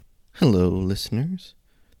Hello, listeners.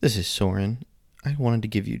 This is Soren. I wanted to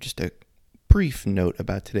give you just a brief note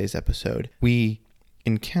about today's episode. We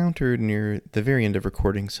encountered near the very end of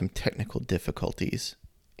recording some technical difficulties,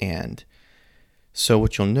 and so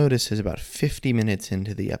what you'll notice is about 50 minutes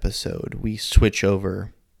into the episode, we switch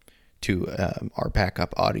over to our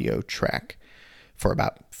backup audio track for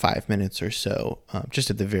about 5 minutes or so, just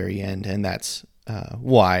at the very end, and that's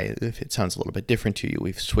why, if it sounds a little bit different to you,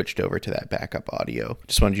 we've switched over to that backup audio.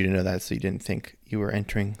 Just wanted you to know that so you didn't think you were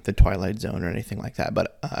entering the Twilight Zone or anything like that.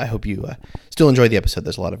 But I hope you still enjoy the episode.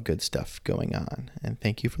 There's a lot of good stuff going on. And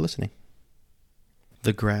thank you for listening.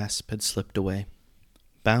 The grasp had slipped away.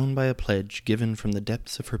 Bound by a pledge given from the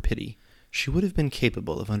depths of her pity, she would have been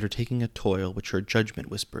capable of undertaking a toil which her judgment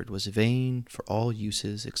whispered was vain for all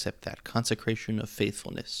uses except that consecration of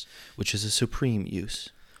faithfulness, which is a supreme use.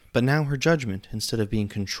 But now her judgment, instead of being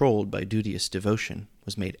controlled by duteous devotion,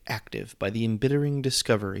 was made active by the embittering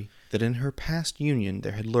discovery that in her past union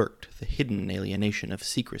there had lurked the hidden alienation of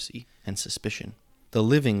secrecy and suspicion. The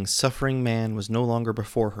living, suffering man was no longer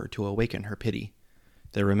before her to awaken her pity.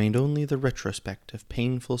 There remained only the retrospect of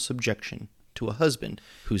painful subjection to a husband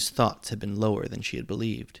whose thoughts had been lower than she had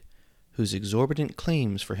believed, whose exorbitant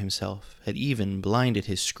claims for himself had even blinded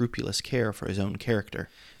his scrupulous care for his own character,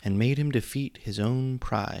 and made him defeat his own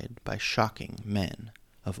pride by shocking men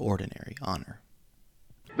of ordinary honor.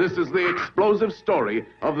 This is the explosive story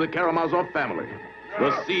of the Karamazov family.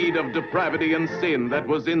 The seed of depravity and sin that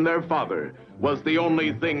was in their father was the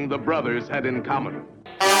only thing the brothers had in common.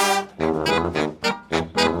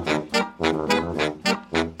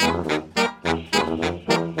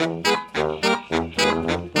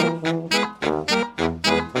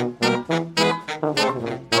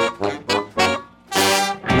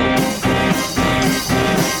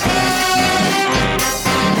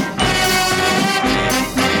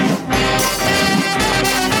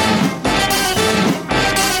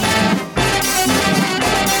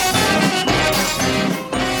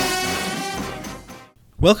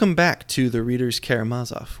 Welcome back to The Reader's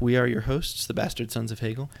Karamazov. We are your hosts, the Bastard Sons of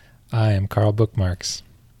Hegel. I am Carl Bookmarks.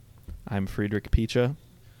 I'm Friedrich Picha.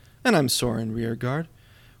 And I'm Soren Rearguard.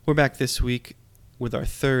 We're back this week with our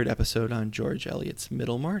third episode on George Eliot's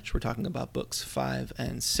Middlemarch. We're talking about books 5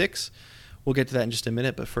 and 6. We'll get to that in just a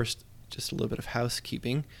minute, but first, just a little bit of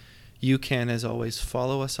housekeeping. You can, as always,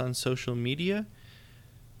 follow us on social media.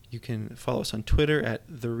 You can follow us on Twitter at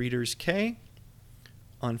TheReadersK.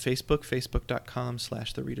 On Facebook,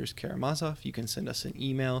 facebook.com/TheReadersKaramazov. You can send us an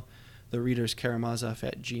email,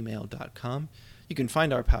 TheReadersKaramazov@gmail.com. You can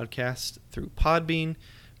find our podcast through Podbean,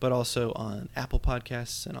 but also on Apple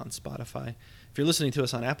Podcasts and on Spotify. If you're listening to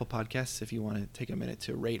us on Apple Podcasts, if you want to take a minute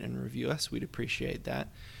to rate and review us, we'd appreciate that.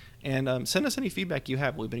 And send us any feedback you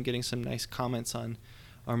have. We've been getting some nice comments on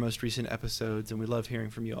our most recent episodes, and we love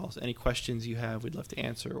hearing from you all. So any questions you have, we'd love to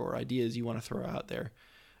answer, or ideas you want to throw out there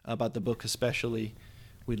about the book especially.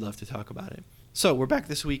 We'd love to talk about it. So we're back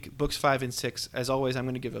this week, books 5 and 6. As always, I'm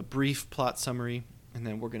going to give a brief plot summary, and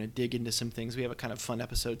then we're going to dig into some things. We have a kind of fun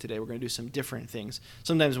episode today. We're going to do some different things.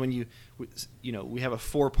 Sometimes when we have a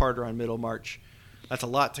 4-parter on Middlemarch, that's a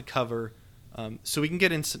lot to cover. So we can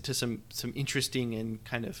get into some interesting and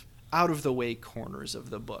kind of out-of-the-way corners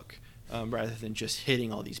of the book, rather than just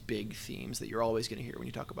hitting all these big themes that you're always going to hear when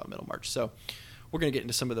you talk about Middlemarch. So we're going to get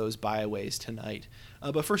into some of those byways tonight.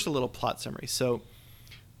 But first, a little plot summary. So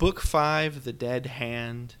Book 5, The Dead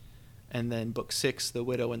Hand, and then Book 6, The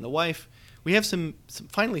Widow and the Wife. We have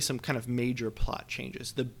finally some kind of major plot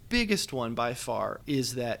changes. The biggest one by far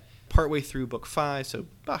is that partway through Book 5, so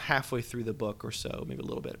about halfway through the book or so, maybe a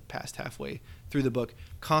little bit past halfway through the book,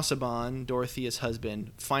 Casaubon, Dorothea's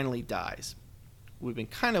husband, finally dies. We've been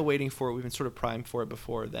kind of waiting for it. We've been sort of primed for it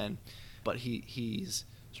before then. But he's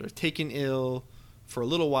sort of taken ill for a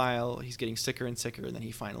little while. He's getting sicker and sicker, and then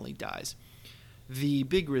he finally dies. The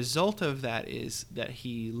big result of that is that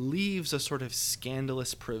he leaves a sort of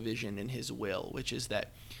scandalous provision in his will, which is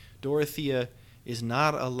that Dorothea is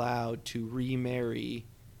not allowed to remarry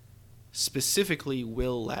specifically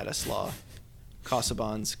Will Ladislaw,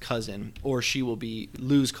 Casaubon's cousin, or she will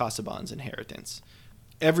lose Casaubon's inheritance.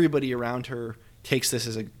 Everybody around her takes this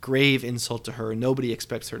as a grave insult to her. Nobody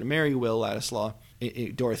expects her to marry Will Ladislaw,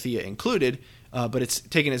 Dorothea included, but it's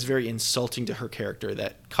taken as very insulting to her character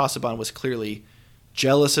that Casaubon was clearly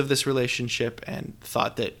jealous of this relationship and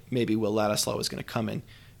thought that maybe Will Ladislaw was going to come and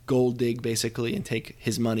gold dig basically and take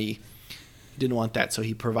his money. He didn't want that, so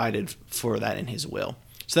he provided for that in his will.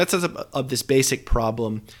 So that's of this basic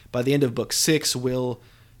problem. By the end of Book 6, Will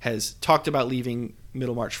has talked about leaving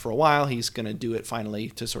Middlemarch for a while. He's going to do it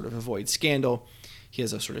finally to sort of avoid scandal. He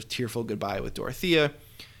has a sort of tearful goodbye with Dorothea.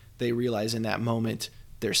 They realize in that moment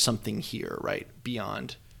there's something here, right,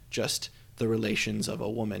 beyond just the relations of a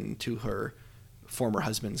woman to her former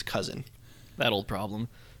husband's cousin. That old problem.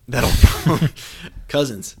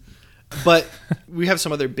 Cousins. But we have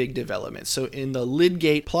some other big developments. So in the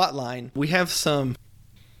Lydgate plotline, we have some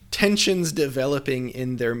tensions developing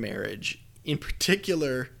in their marriage. In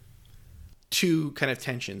particular, two kind of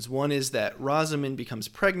tensions. One is that Rosamond becomes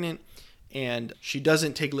pregnant and she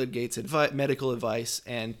doesn't take Lydgate's medical advice,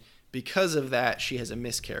 and because of that, she has a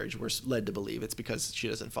miscarriage. We're led to believe it's because she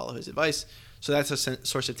doesn't follow his advice. So that's a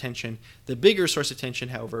source of tension. The bigger source of tension,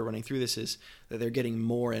 however, running through this is that they're getting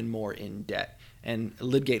more and more in debt. And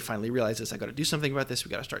Lydgate finally realizes, I got to do something about this.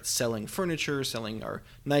 We got to start selling furniture, selling our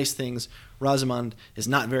nice things. Rosamond is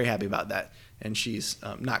not very happy about that, and she's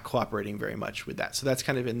not cooperating very much with that. So that's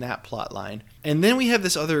kind of in that plot line. And then we have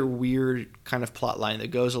this other weird kind of plot line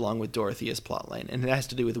that goes along with Dorothea's plot line, and it has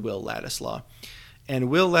to do with Will Ladislaw. And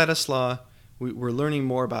Will Ladislaw, we're learning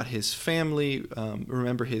more about his family.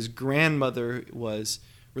 Remember, his grandmother was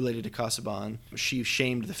related to Casaubon. She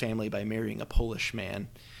shamed the family by marrying a Polish man.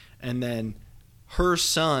 And then her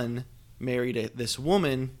son married this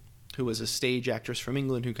woman who was a stage actress from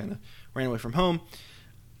England who kind of ran away from home.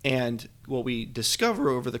 And what we discover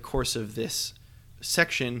over the course of this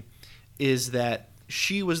section is that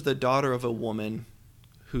she was the daughter of a woman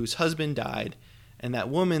whose husband died, and that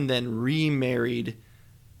woman then remarried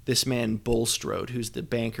this man Bulstrode, who's the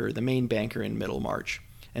banker, the main banker in Middlemarch.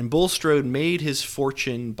 And Bulstrode made his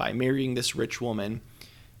fortune by marrying this rich woman,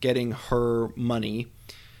 getting her money.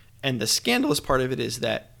 And the scandalous part of it is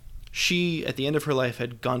that she, at the end of her life,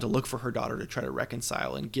 had gone to look for her daughter to try to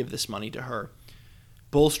reconcile and give this money to her.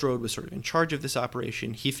 Bulstrode was sort of in charge of this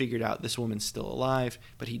operation. He figured out this woman's still alive,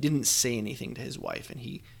 but he didn't say anything to his wife, and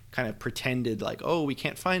he kind of pretended like, oh, we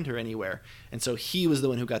can't find her anywhere. And so he was the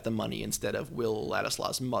one who got the money instead of Will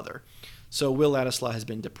Ladislaw's mother. So Will Ladislaw has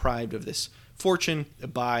been deprived of this fortune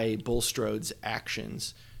by Bulstrode's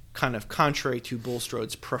actions, kind of contrary to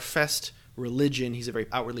Bulstrode's professed religion. He's a very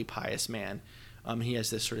outwardly pious man. He has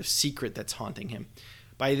this sort of secret that's haunting him.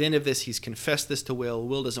 By the end of this, he's confessed this to Will.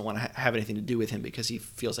 Will doesn't want to have anything to do with him because he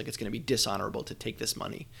feels like it's going to be dishonorable to take this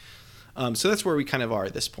money. So that's where we kind of are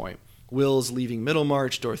at this point. Will's leaving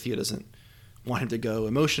Middlemarch. Dorothea doesn't want him to go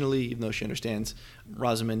emotionally, even though she understands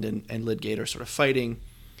Rosamond and Lydgate are sort of fighting.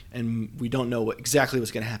 And we don't know exactly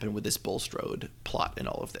what's going to happen with this Bulstrode plot and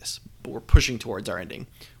all of this. But we're pushing towards our ending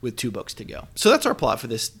with 2 books to go. So that's our plot for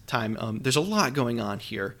this time. There's a lot going on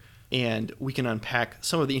here, and we can unpack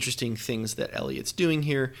some of the interesting things that Eliot's doing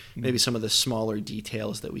here, maybe some of the smaller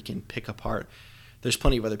details that we can pick apart. There's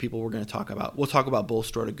plenty of other people we're going to talk about. We'll talk about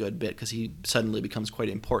Bulstrode a good bit because he suddenly becomes quite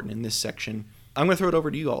important in this section. I'm going to throw it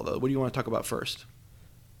over to you all, though. What do you want to talk about first?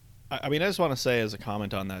 I mean, I just want to say as a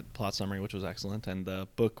comment on that plot summary, which was excellent, and the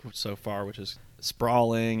book so far, which is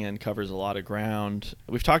sprawling and covers a lot of ground.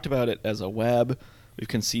 We've talked about it as a web. We've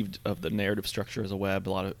conceived of the narrative structure as a web.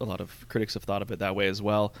 A lot of critics have thought of it that way as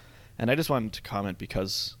well. And I just wanted to comment,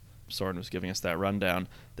 because Soren was giving us that rundown,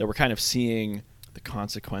 that we're kind of seeing the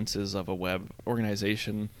consequences of a web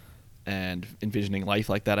organization and envisioning life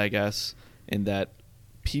like that, I guess, in that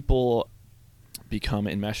people become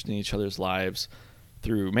enmeshed in each other's lives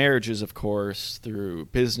through marriages, of course, through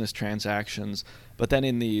business transactions. But then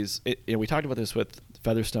in these, we talked about this with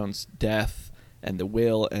Featherstone's death and the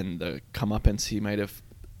will and the comeuppance he might have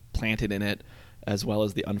planted in it, as well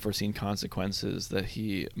as the unforeseen consequences that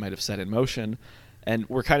he might have set in motion. And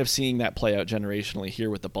we're kind of seeing that play out generationally here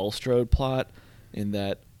with the Bulstrode plot, in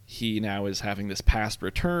that he now is having this past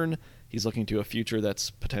return. He's looking to a future that's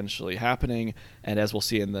potentially happening. And as we'll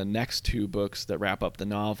see in the next 2 books that wrap up the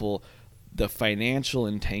novel, the financial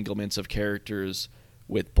entanglements of characters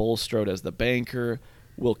with Bulstrode as the banker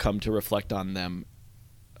will come to reflect on them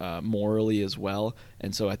morally as well.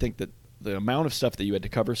 And so I think that the amount of stuff that you had to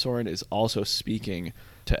cover, Soren, is also speaking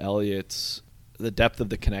to Eliot's, the depth of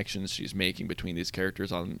the connections she's making between these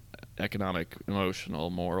characters on economic, emotional,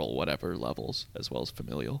 moral, whatever levels, as well as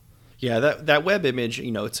familial. Yeah, that web image,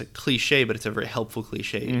 it's a cliche, but it's a very helpful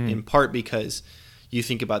cliche, in part because you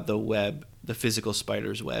think about the web, the physical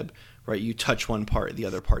spider's web, right? You touch one part, the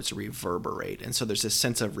other parts reverberate. And so there's this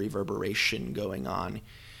sense of reverberation going on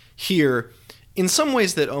here in some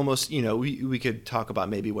ways that almost, we could talk about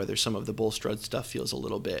maybe whether some of the Bulstrode stuff feels a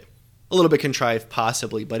little bit contrived,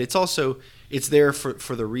 possibly, but it's there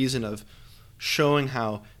for the reason of showing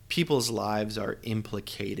how people's lives are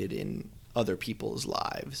implicated in other people's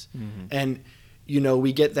lives. And,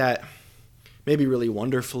 we get that maybe really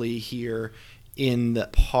wonderfully here in the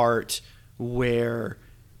part where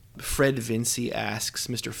Fred Vincy asks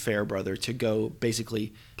Mr. Fairbrother to go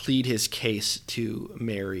basically plead his case to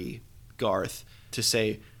marry Garth to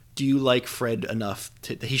say, do you like Fred enough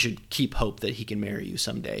that he should keep hope that he can marry you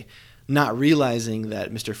someday? Not realizing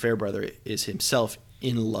that Mr. Fairbrother is himself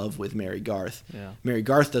in love with Mary Garth. Yeah. Mary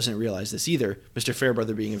Garth doesn't realize this either. Mr.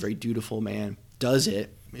 Fairbrother, being a very dutiful man, does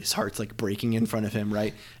it. His heart's like breaking in front of him,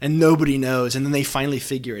 right? And nobody knows. And then they finally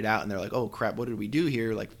figure it out, and they're like, oh, crap, what did we do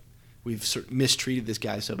here? Like, we've sort of mistreated this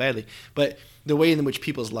guy so badly. But the way in which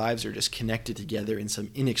people's lives are just connected together in some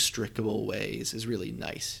inextricable ways is really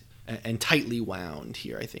nice and tightly wound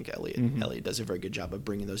here. I think Elliot does a very good job of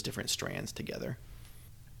bringing those different strands together.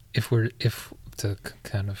 If to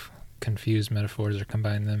kind of confuse metaphors or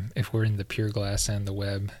combine them, if we're in the pure glass and the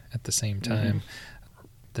web at the same time,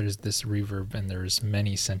 there's this reverb and there's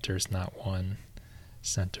many centers, not one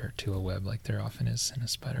center to a web like there often is in a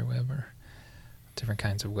spider web or different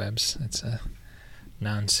kinds of webs. It's a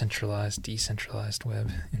non-centralized, decentralized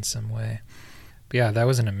web in some way. But yeah, that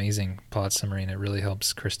was an amazing plot summary, and it really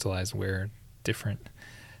helps crystallize where different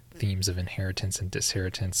themes of inheritance and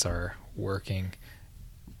disinheritance are working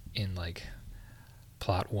in like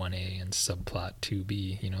plot 1A and subplot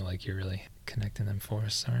 2B, like you're really connecting them for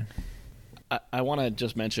us, Soren. I want to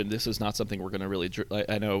just mention, this is not something we're going to really,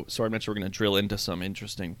 I know Soren mentioned we're going to drill into some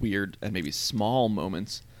interesting, weird, and maybe small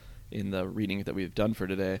moments in the reading that we've done for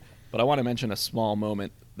today, but I want to mention a small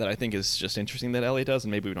moment that I think is just interesting that Elliot does,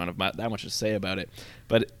 and maybe we don't have that much to say about it,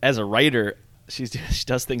 but as a writer, she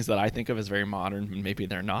does things that I think of as very modern, and maybe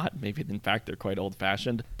they're not, maybe in fact they're quite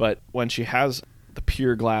old-fashioned, but when she has the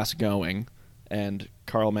pure glass going, and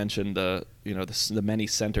Carl mentioned the many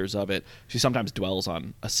centers of it, she sometimes dwells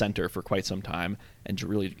on a center for quite some time and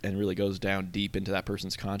really goes down deep into that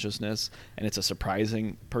person's consciousness, and it's a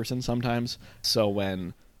surprising person sometimes. So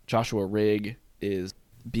when Joshua Rigg is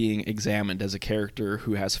being examined as a character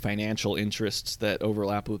who has financial interests that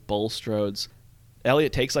overlap with Bulstrode's,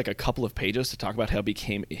 Elliot takes like a couple of pages to talk about how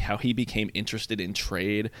he became interested in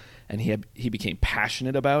trade, and he became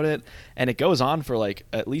passionate about it, and it goes on for like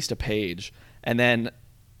at least a page, and then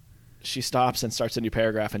she stops and starts a new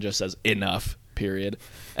paragraph and just says enough, period.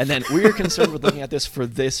 And then we're concerned with looking at this for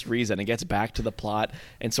this reason. It gets back to the plot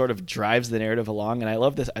and sort of drives the narrative along, and I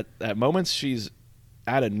love this. At moments she's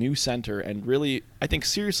at a new center and really, I think,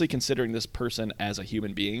 seriously considering this person as a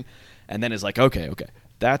human being, and then is like, okay,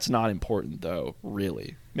 that's not important though,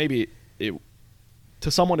 really. Maybe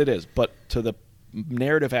to someone it is, but to the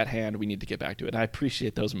narrative at hand, we need to get back to it. And I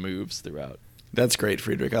appreciate those moves throughout. That's great,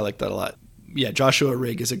 Friedrich. I like that a lot. Yeah, Joshua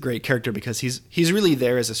Rigg is a great character because he's really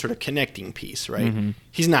there as a sort of connecting piece, right? Mm-hmm.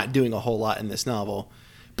 He's not doing a whole lot in this novel,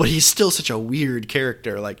 but he's still such a weird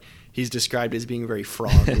character. Like, he's described as being very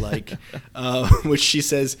frog-like, which she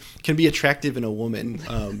says can be attractive in a woman.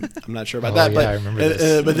 I'm not sure about that, but I remember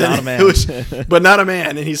this. But not a man. But not a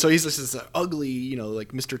man, and he's just this ugly, like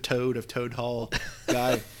Mr. Toad of Toad Hall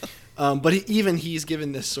guy. But he's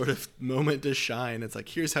given this sort of moment to shine. It's like,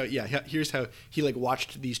 here's how he like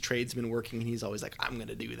watched these tradesmen working, and he's always like, I'm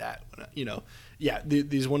gonna do that.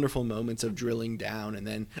 These wonderful moments of drilling down, and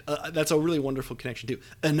then that's a really wonderful connection too.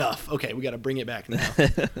 Enough. Okay, we got to bring it back now.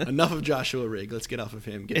 Enough of Joshua Rigg. Let's get off of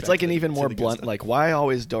him. It's like an even more blunt, like, why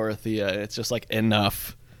always Dorothea? It's just like,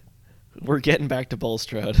 enough. We're getting back to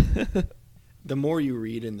Bulstrode. The more you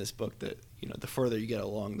read in this book, the further you get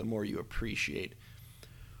along, the more you appreciate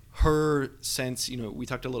her sense. We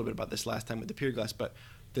talked a little bit about this last time with the Pure Glass, but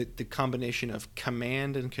the combination of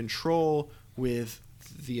command and control with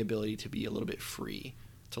the ability to be a little bit free,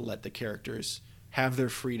 to let the characters have their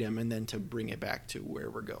freedom, and then to bring it back to where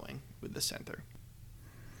we're going with the center.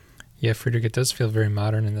 Yeah, Friedrich, it does feel very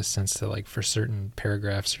modern in the sense that, like, for certain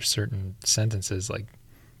paragraphs or certain sentences, like,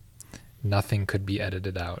 nothing could be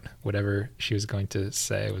edited out. Whatever she was going to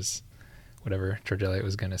say was, whatever George Eliot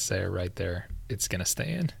was going to say right there, it's going to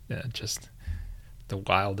stay in. Yeah, just the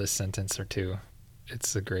wildest sentence or two.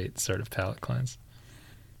 It's a great sort of palate cleanse.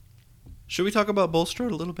 Should we talk about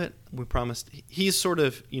Bulstrode a little bit? We promised. He's sort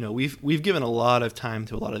of, we've given a lot of time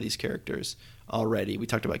to a lot of these characters already. We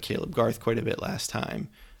talked about Caleb Garth quite a bit last time,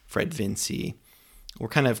 Fred Vincy. We're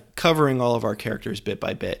kind of covering all of our characters bit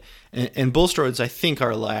by bit. And Bulstrode's, I think,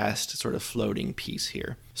 our last sort of floating piece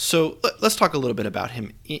here. So let's talk a little bit about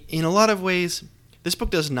him. In a lot of ways, this book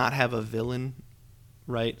does not have a villain,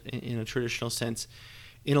 right, in a traditional sense.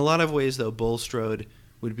 In a lot of ways, though, Bulstrode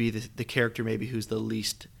would be the character maybe who's the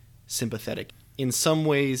least sympathetic. In some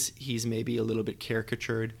ways, he's maybe a little bit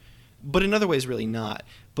caricatured, but in other ways, really not.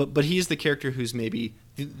 But he's the character who's maybe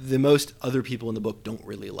the most other people in the book don't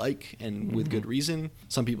really like, and with good reason.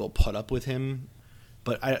 Some people put up with him,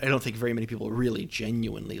 but I don't think very many people really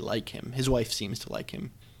genuinely like him. His wife seems to like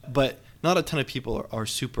him, but not a ton of people are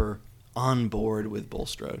super on board with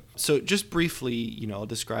Bulstrode. So just briefly, I'll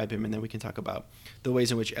describe him, and then we can talk about the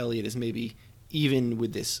ways in which Eliot is maybe, even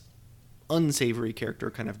with this unsavory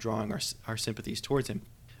character, kind of drawing our sympathies towards him.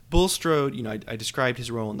 Bulstrode, I described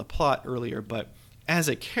his role in the plot earlier, but as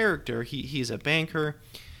a character, he's a banker,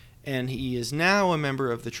 and he is now a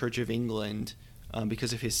member of the Church of England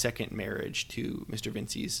because of his second marriage to Mr.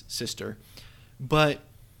 Vincey's sister. But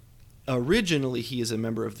originally, he is a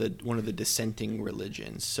member of one of the dissenting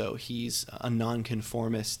religions, so he's a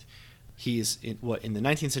nonconformist. He's in what in the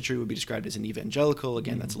 19th century would be described as an evangelical.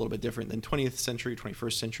 Again, that's a little bit different than 20th century,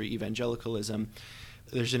 21st century evangelicalism.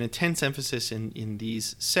 There's an intense emphasis in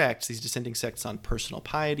these sects, these dissenting sects, on personal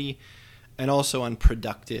piety and also on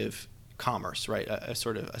productive commerce, right? A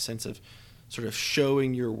sort of a sense of sort of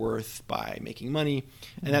showing your worth by making money.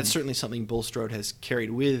 And that's certainly something Bulstrode has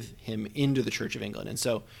carried with him into the Church of England. And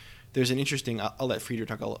so there's an interesting, I'll let Frieder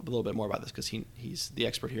talk a little bit more about this because he's the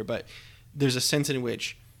expert here, but there's a sense in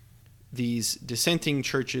which these dissenting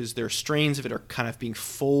churches, their strains of it are kind of being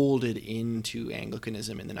folded into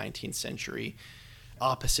Anglicanism in the 19th century.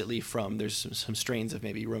 Oppositely from, there's some strains of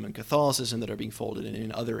maybe Roman Catholicism that are being folded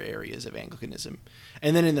in other areas of Anglicanism.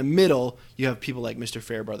 And then in the middle, you have people like Mr.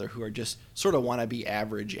 Fairbrother who are just sort of want to be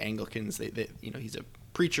average Anglicans. He's a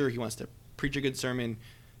preacher. He wants to preach a good sermon,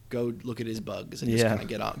 go look at his bugs, and just kind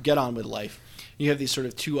of get on with life. You have these sort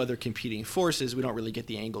of two other competing forces. We don't really get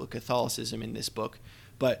the Anglo-Catholicism in this book,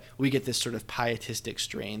 but we get this sort of pietistic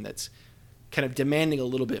strain that's kind of demanding a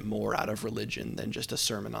little bit more out of religion than just a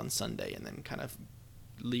sermon on Sunday and then kind of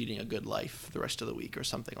leading a good life the rest of the week or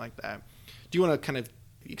something like that. Do you want to kind of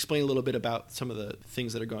explain a little bit about some of the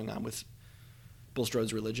things that are going on with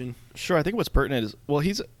Bulstrode's religion? Sure. I think what's pertinent is, well,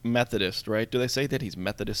 he's Methodist, right? Do they say that he's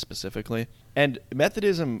Methodist specifically? And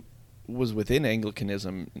Methodism was within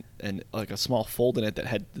Anglicanism and like a small fold in it that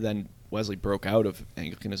had then Wesley broke out of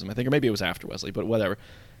Anglicanism, I think, or maybe it was after Wesley, but whatever.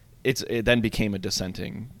 It then became a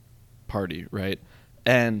dissenting party, right?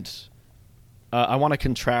 And I want to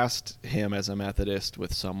contrast him as a Methodist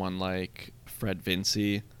with someone like Fred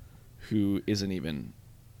Vincey, who isn't even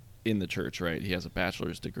in the church, right? He has a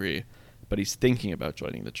bachelor's degree, but he's thinking about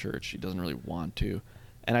joining the church. He doesn't really want to.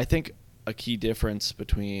 And I think a key difference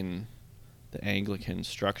between the Anglican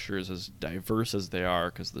structures, as diverse as they are,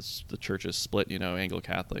 because the church is split,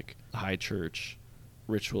 Anglo-Catholic, high church,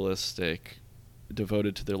 ritualistic,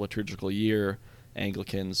 devoted to their liturgical year,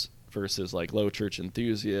 Anglicans, versus like low church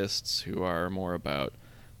enthusiasts who are more about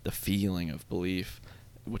the feeling of belief,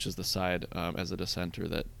 which is the side as a dissenter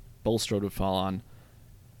that Bulstrode would fall on.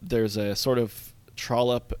 There's a sort of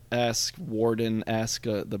Trollope-esque, Warden-esque,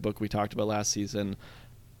 the book we talked about last season,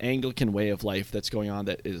 Anglican way of life that's going on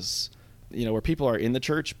that is, where people are in the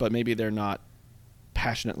church, but maybe they're not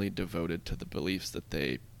passionately devoted to the beliefs that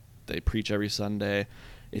they preach every Sunday.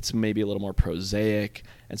 It's maybe a little more prosaic.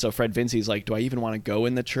 And so Fred Vincey's like, do I even want to go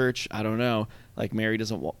in the church? I don't know. Like, Mary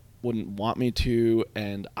wouldn't want me to,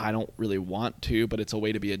 and I don't really want to, but it's a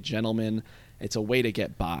way to be a gentleman. It's a way to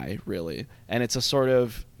get by, really. And it's a sort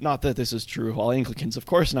of, not that this is true of all Anglicans, of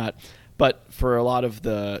course not, but for a lot of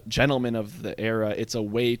the gentlemen of the era, it's a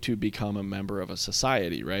way to become a member of a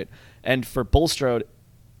society, right? And for Bulstrode,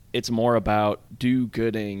 it's more about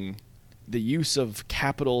do-gooding, the use of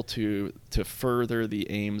capital to further the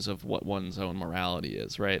aims of what one's own morality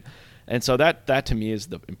is, right? And so that to me is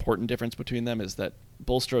the important difference between them, is that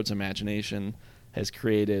Bulstrode's imagination has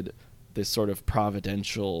created this sort of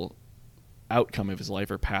providential outcome of his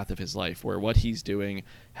life or path of his life, where what he's doing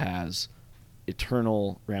has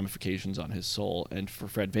eternal ramifications on his soul. And for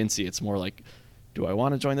Fred Vincey, it's more like, do I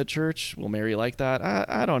want to join the church? Will Mary like that?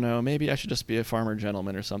 I don't know. Maybe I should just be a farmer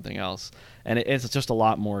gentleman or something else. And it's just a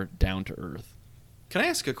lot more down to earth. Can I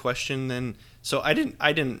ask a question then? So I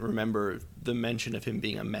didn't remember the mention of him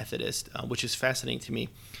being a Methodist, which is fascinating to me.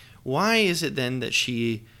 Why is it then that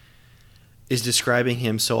she is describing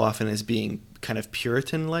him so often as being kind of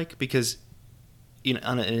Puritan-like? Because in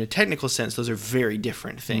a technical sense, those are very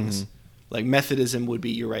different things. Mm-hmm. Like Methodism would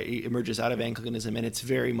be, you're right, it emerges out of Anglicanism, and it's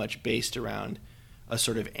very much based around a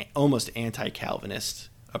sort of almost anti-Calvinist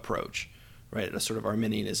approach, right? A sort of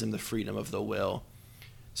Arminianism, the freedom of the will.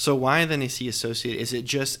 So why then is he associated?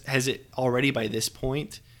 Has it already by this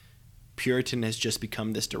point, Puritan has just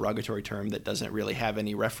become this derogatory term that doesn't really have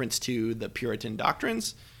any reference to the Puritan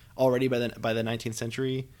doctrines already by the 19th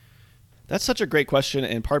century? That's such a great question,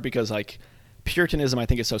 in part because like Puritanism, I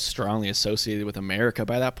think, is so strongly associated with America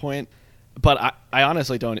by that point. But I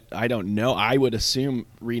honestly don't know. I would assume,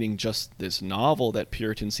 reading just this novel, that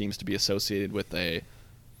Puritan seems to be associated with a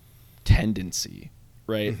tendency,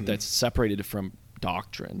 right? Mm-hmm. That's separated from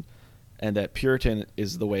doctrine. and that Puritan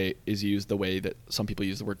is used the way that some people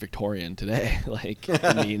use the word Victorian today. Like,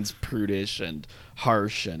 it means prudish and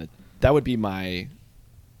harsh, and that would be my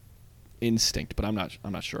instinct, but I'm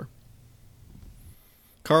not sure.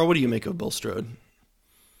 Carl, what do you make of Bulstrode?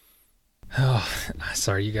 Oh,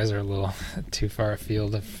 sorry, you guys are a little too far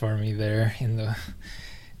afield for me there in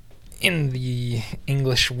the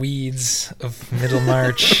English weeds of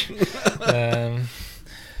Middlemarch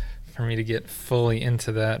for me to get fully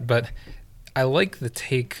into that. But I like the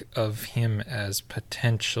take of him as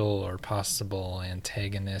potential or possible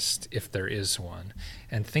antagonist, if there is one.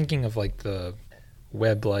 And thinking of like the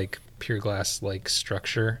web-like, pure glass-like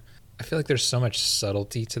structure, I feel like there's so much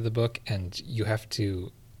subtlety to the book, and you have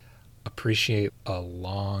to appreciate a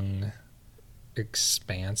long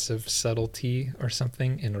expanse of subtlety or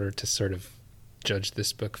something in order to sort of judge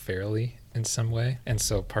this book fairly in some way. And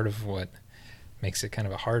so part of what makes it kind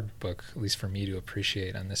of a hard book, at least for me to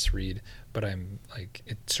appreciate on this read, but I'm like,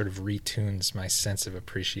 it sort of retunes my sense of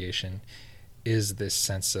appreciation, is this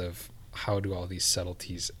sense of how do all these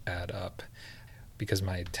subtleties add up? Because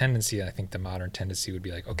my tendency, I think the modern tendency would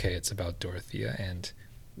be like, okay, it's about Dorothea and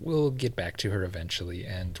we'll get back to her eventually,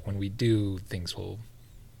 and when we do, things will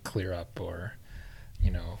clear up, or, you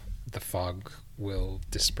know, the fog will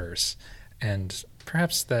disperse. And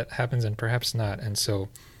perhaps that happens and perhaps not. And so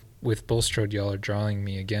with Bulstrode, y'all are drawing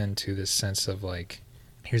me again to this sense of like,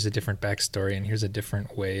 here's a different backstory and here's a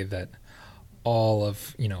different way that all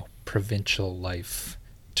of, you know, provincial life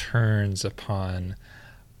turns upon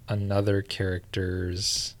another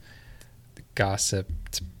character's gossip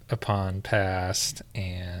upon past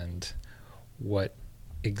and what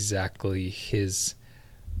exactly his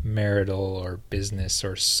marital or business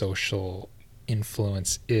or social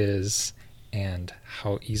influence is, and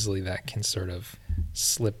how easily that can sort of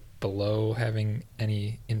slip below having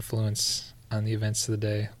any influence on the events of the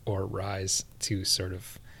day, or rise to sort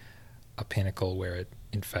of a pinnacle where it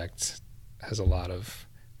in fact has a lot of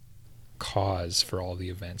cause for all the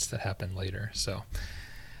events that happen later. So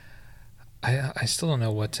I still don't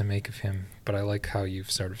know what to make of him, but I like how you've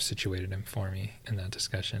sort of situated him for me in that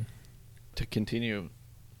discussion. To continue,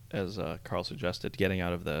 as Carl suggested, getting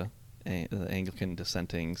out of the Anglican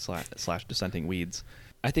dissenting slash dissenting weeds,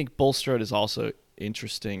 I think Bulstrode is also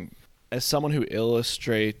interesting as someone who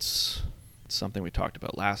illustrates something we talked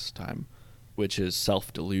about last time, which is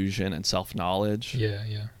self-delusion and self-knowledge. Yeah.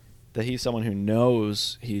 That he's someone who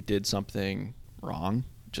knows he did something wrong,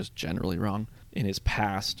 just generally wrong, in his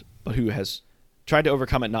past, but who has tried to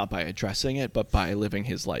overcome it not by addressing it, but by living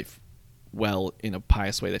his life well in a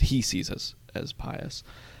pious way that he sees as pious.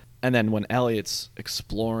 And then when Eliot's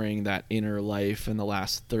exploring that inner life in the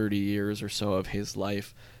last 30 years or so of his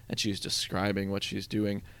life, and she's describing what she's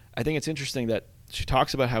doing, I think it's interesting that she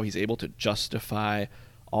talks about how he's able to justify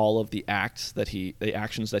all of the actions that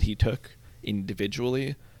he took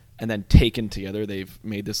individually, and then taken together, they've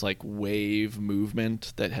made this like wave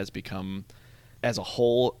movement that has become, as a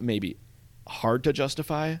whole, maybe hard to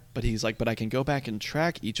justify, but he's like, but I can go back and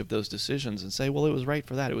track each of those decisions and say, well, it was right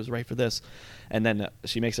for that, it was right for this. And then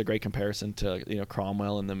she makes a great comparison to, you know,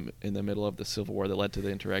 Cromwell in the middle of the Civil War that led to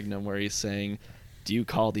the interregnum, where he's saying, do you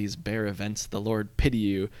call these bare events the Lord pity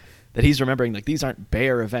you? That he's remembering, like, these aren't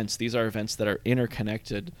bare events, these are events that are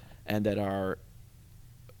interconnected and that are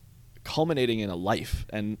culminating in a life.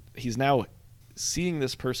 And he's now seeing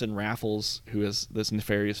this person, Raffles, who is this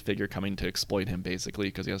nefarious figure coming to exploit him, basically,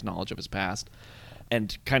 because he has knowledge of his past,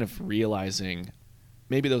 and kind of realizing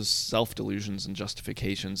maybe those self-delusions and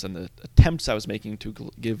justifications and the attempts I was making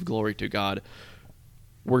to give glory to God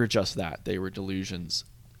were just that. They were delusions.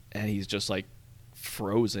 And he's just like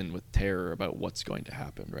frozen with terror about what's going to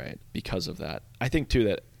happen, right? Because of that. I think, too,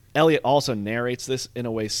 that Eliot also narrates this in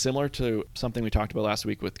a way similar to something we talked about last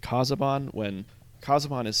week with Casaubon, when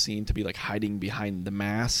Casaubon is seen to be like hiding behind the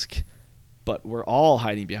mask, but we're all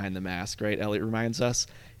hiding behind the mask, right? Eliot reminds us.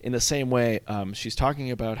 In the same way, she's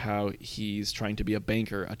talking about how he's trying to be a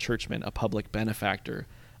banker, a churchman, a public benefactor,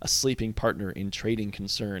 a sleeping partner in trading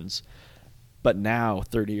concerns. But now,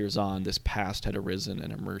 30 years on, this past had arisen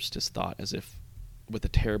and immersed his thought as if with the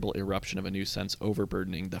terrible eruption of a new sense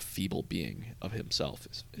overburdening the feeble being of himself,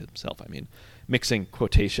 mixing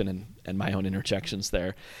quotation and my own interjections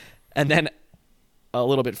there. And then a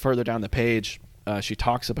little bit further down the page, she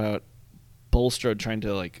talks about Bulstrode trying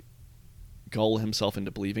to like gull himself into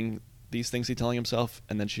believing these things he's telling himself,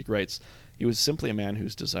 and then she writes, he was simply a man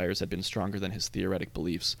whose desires had been stronger than his theoretic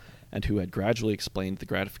beliefs, and who had gradually explained the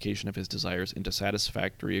gratification of his desires into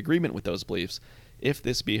satisfactory agreement with those beliefs. If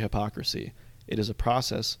this be hypocrisy, it is a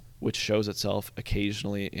process which shows itself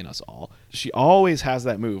occasionally in us all. She always has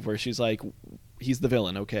that move where she's like, he's the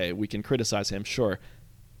villain. Okay, we can criticize him, sure.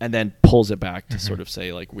 And then pulls it back to sort of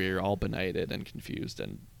say, like, we're all benighted and confused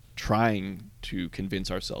and trying to convince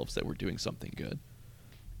ourselves that we're doing something good.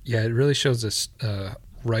 Yeah, it really shows us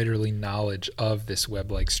writerly knowledge of this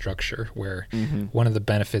web-like structure, where one of the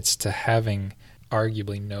benefits to having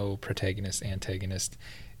arguably no protagonist, antagonist,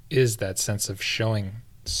 is that sense of showing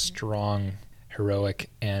strong, heroic,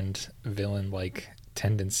 and villain-like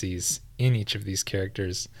tendencies in each of these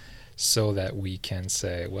characters, so that we can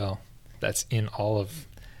say, well, that's in all of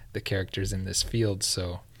the characters in this field.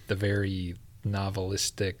 So the very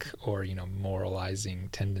novelistic or, moralizing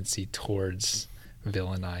tendency towards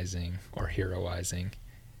villainizing or heroizing,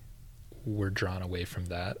 we're drawn away from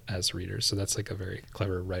that as readers. So that's like a very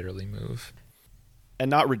clever writerly move.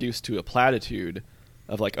 And not reduced to a platitude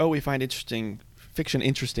of like, oh, we find fiction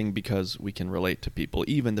interesting because we can relate to people,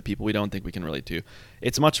 even the people we don't think we can relate to.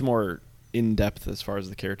 It's much more in-depth as far as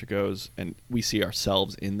the character goes, and we see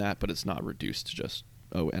ourselves in that, but it's not reduced to just,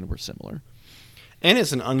 oh, and we're similar. And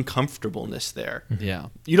it's an uncomfortableness there. Yeah.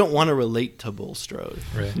 You don't want to relate to Bulstrode.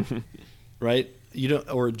 Right. Right? You don't,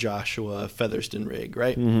 or Joshua Featherston Rigg,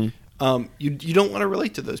 right? Mm-hmm. You don't want to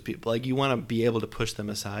relate to those people. Like, you want to be able to push them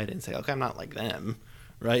aside and say, okay, I'm not like them,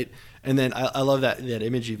 right? And then I love that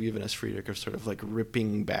image you've given us, Friedrich, of sort of like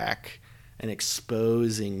ripping back and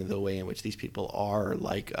exposing the way in which these people are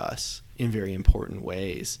like us in very important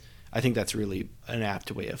ways. I think that's really an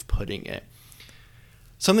apt way of putting it.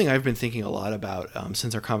 Something I've been thinking a lot about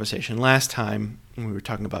since our conversation last time when we were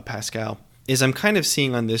talking about Pascal is I'm kind of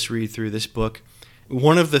seeing on this read through this book,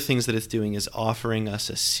 one of the things that it's doing is offering us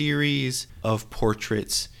a series of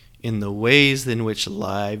portraits in the ways in which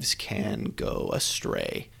lives can go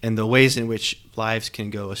astray, and the ways in which lives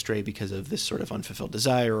can go astray because of this sort of unfulfilled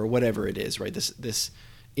desire or whatever it is, right? This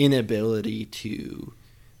inability to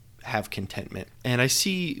have contentment. And I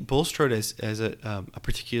see Bulstrode as a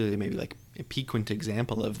particularly maybe like a piquant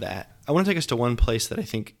example of that. I want to take us to one place that I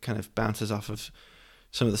think kind of bounces off of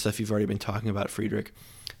some of the stuff you've already been talking about, Friedrich.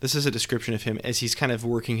 This is a description of him as he's kind of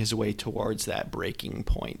working his way towards that breaking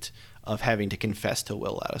point of having to confess to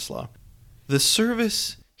Will Ladislaw. The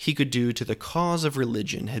service he could do to the cause of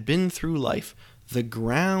religion had been through life the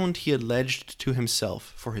ground he had ledged to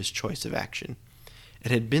himself for his choice of action.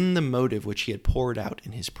 It had been the motive which he had poured out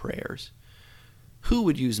in his prayers. Who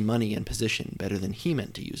would use money and position better than he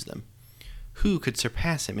meant to use them? Who could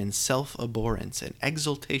surpass him in self-abhorrence and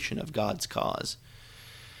exaltation of God's cause?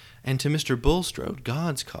 And to Mr. Bulstrode,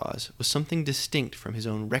 God's cause was something distinct from his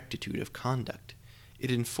own rectitude of conduct.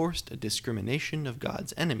 It enforced a discrimination of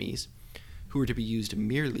God's enemies, who were to be used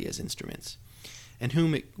merely as instruments, and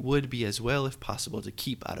whom it would be as well, if possible, to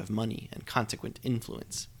keep out of money and consequent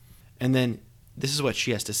influence. And then this is what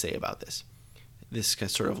she has to say about this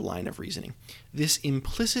sort of line of reasoning. This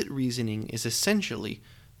implicit reasoning is essentially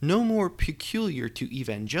no more peculiar to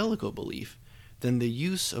evangelical belief than the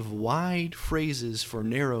use of wide phrases for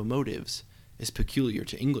narrow motives is peculiar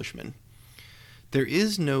to Englishmen. There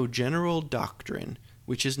is no general doctrine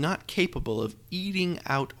which is not capable of eating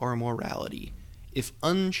out our morality if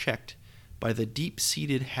unchecked by the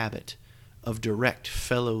deep-seated habit of direct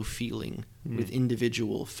fellow-feeling with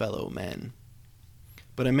individual fellow men.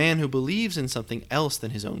 But a man who believes in something else than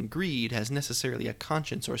his own greed has necessarily a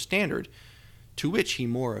conscience or standard to which he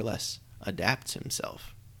more or less adapts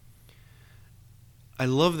himself. I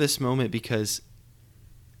love this moment because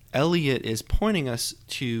Eliot is pointing us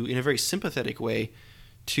to, in a very sympathetic way,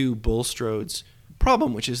 to Bulstrode's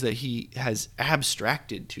problem, which is that he has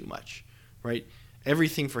abstracted too much, right?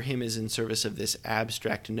 Everything for him is in service of this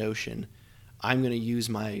abstract notion. I'm going to use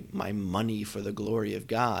my money for the glory of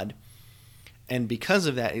God. And because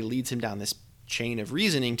of that, it leads him down this chain of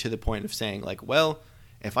reasoning to the point of saying, like, well,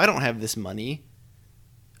 if I don't have this money,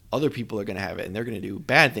 other people are going to have it, and they're going to do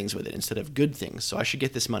bad things with it instead of good things. So I should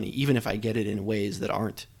get this money, even if I get it in ways that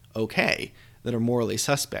aren't okay, that are morally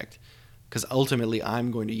suspect, because ultimately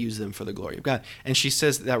I'm going to use them for the glory of God. And she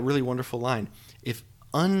says that really wonderful line, if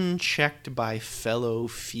unchecked by fellow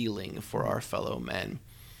feeling for our fellow men.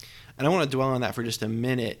 And I want to dwell on that for just a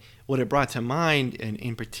minute. What it brought to mind, and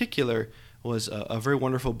in particular, was a very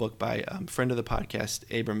wonderful book by a friend of the podcast,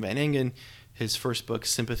 Abram Van Engen, his first book,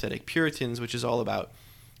 Sympathetic Puritans, which is all about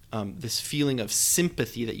this feeling of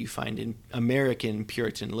sympathy that you find in American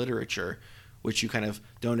Puritan literature, which you kind of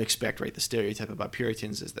don't expect, right? The stereotype about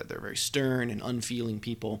Puritans is that they're very stern and unfeeling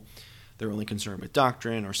people. They're only concerned with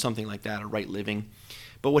doctrine or something like that, or right living.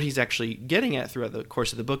 But what he's actually getting at throughout the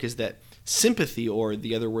course of the book is that sympathy, or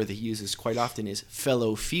the other word that he uses quite often is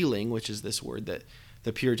fellow feeling, which is this word that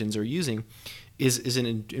the Puritans are using, is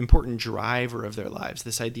an important driver of their lives.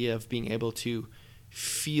 This idea of being able to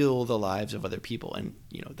feel the lives of other people. And,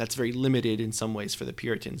 that's very limited in some ways for the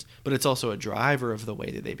Puritans, but it's also a driver of the way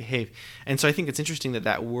that they behave. And so I think it's interesting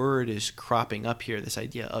that word is cropping up here, this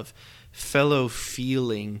idea of fellow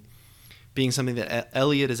feeling being something that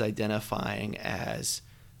Eliot is identifying as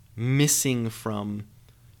missing from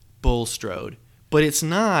Bulstrode. But it's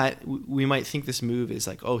not, we might think this move is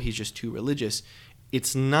like, oh, he's just too religious.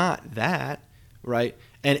 It's not that, right?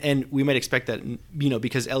 And we might expect that,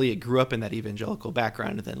 because Eliot grew up in that evangelical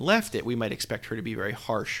background and then left it, we might expect her to be very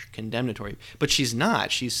harsh, condemnatory. But she's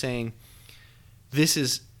not. She's saying this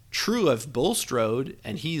is true of Bulstrode,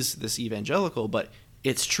 and he's this evangelical, but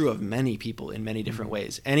it's true of many people in many different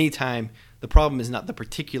ways. Anytime, the problem is not the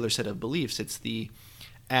particular set of beliefs, it's the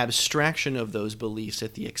abstraction of those beliefs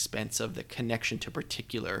at the expense of the connection to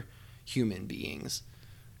particular human beings.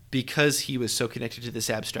 Because he was so connected to this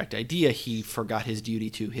abstract idea, he forgot his duty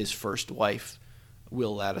to his first wife,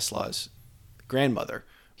 Will Ladislaw's grandmother.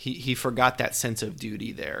 He forgot that sense of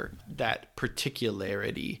duty there, that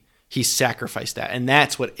particularity. He sacrificed that, and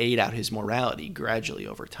that's what ate out his morality gradually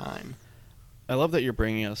over time. I love that you're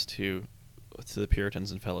bringing us to the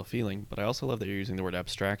Puritans and fellow feeling, but I also love that you're using the word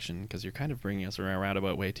abstraction, because you're kind of bringing us around a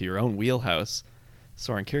roundabout way to your own wheelhouse,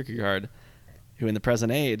 Soren Kierkegaard, who in the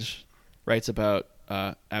present age writes about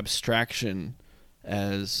abstraction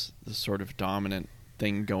as the sort of dominant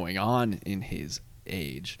thing going on in his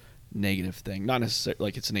age, negative thing, not necessarily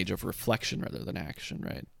like it's an age of reflection rather than action,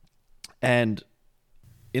 right? And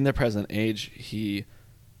in the present age, he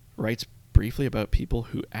writes briefly about people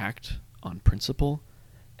who act on principle,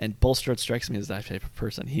 and Bulstrode strikes me as that type of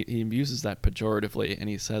person. He uses that pejoratively, and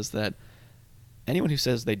he says that anyone who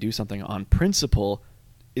says they do something on principle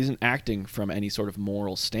isn't acting from any sort of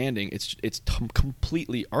moral standing. It's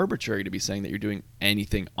completely arbitrary to be saying that you're doing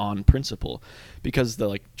anything on principle, because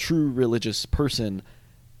the true religious person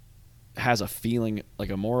has a feeling, like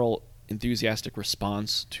a moral enthusiastic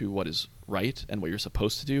response to what is right and what you're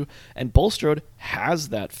supposed to do. And Bulstrode has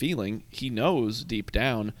that feeling. He knows deep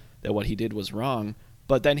down that what he did was wrong,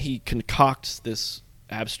 but then he concocts this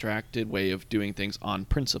abstracted way of doing things on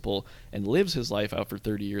principle and lives his life out for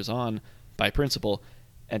 30 years on by principle.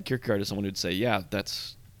 And Kierkegaard is someone who'd say, yeah,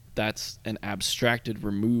 that's an abstracted,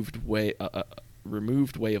 removed way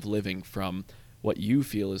of living from what you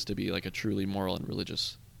feel is to be like a truly moral and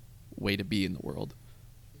religious way to be in the world.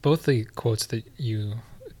 Both the quotes that you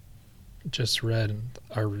just read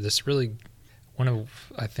are this really one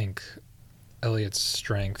of, I think, Eliot's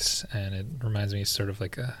strengths, and it reminds me sort of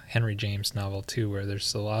like a Henry James novel too, where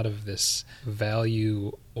there's a lot of this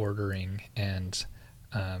value ordering and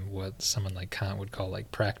what someone like Kant would call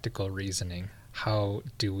like practical reasoning. How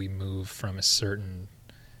do we move from a certain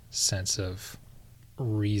sense of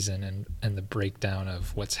reason and the breakdown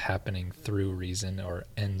of what's happening through reason, or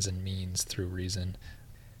ends and means through reason,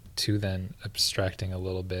 to then abstracting a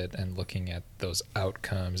little bit and looking at those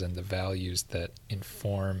outcomes and the values that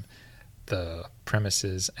inform the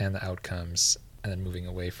premises and the outcomes, and then moving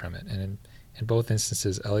away from it. And in both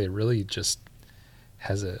instances, Eliot really just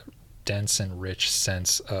has a dense and rich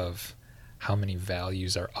sense of how many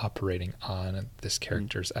values are operating on this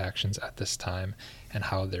character's actions at this time, and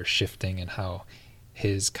how they're shifting, and how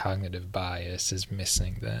his cognitive bias is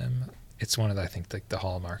missing them. It's one of the, I think, like the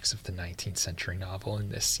hallmarks of the 19th century novel in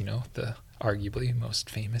this, the arguably most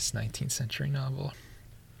famous 19th century novel.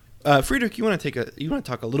 Friedrich, you want to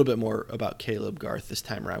talk a little bit more about Caleb Garth this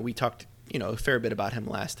time around. We talked, a fair bit about him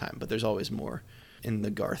last time, but there's always more in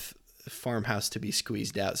the Garth farmhouse to be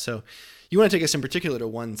squeezed out. So you want to take us in particular to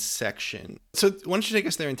one section. So why don't you take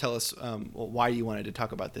us there and tell us why you wanted to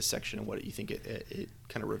talk about this section and what you think it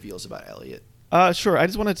kind of reveals about Eliot. Sure. I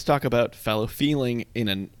just wanted to talk about fellow feeling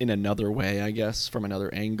in another way, I guess, from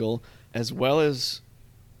another angle, as well as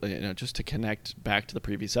just to connect back to the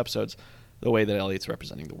previous episodes, the way that Eliot's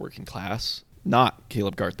representing the working class, not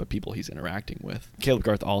Caleb Garth, but people he's interacting with. Caleb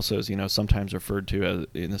Garth also is, sometimes referred to as,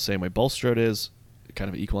 in the same way Bulstrode is, kind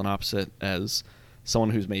of equal and opposite, as someone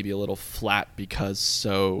who's maybe a little flat because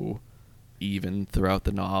so even throughout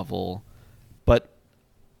the novel. But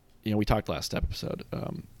we talked last episode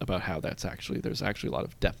about how there's actually a lot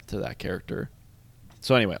of depth to that character.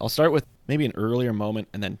 So anyway, I'll start with maybe an earlier moment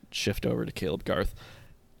and then shift over to Caleb Garth.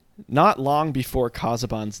 Not long before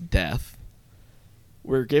Casaubon's death,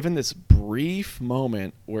 we're given this brief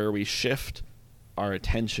moment where we shift our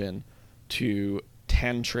attention to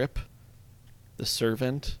Tantrip, the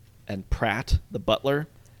servant, and Pratt, the butler,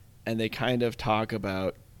 and they kind of talk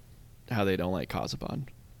about how they don't like Casaubon.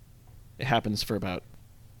 It happens for about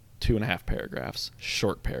 2.5 paragraphs,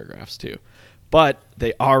 short paragraphs too. but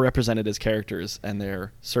they are represented as characters and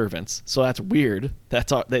they're servants. So that's weird.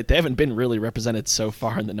 That's all, they haven't been really represented so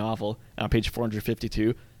far in the novel. On page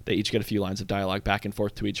 452, they each get a few lines of dialogue back and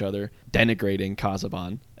forth to each other, denigrating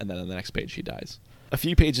Casaubon, and then on the next page he dies. A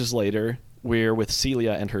few pages later, we're with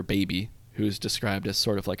Celia and her baby, who's described as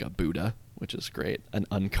sort of like a Buddha, which is great, an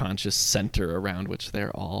unconscious center around which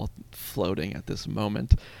they're all floating at this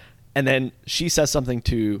moment. And then she says something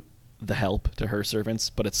to the help, to her servants,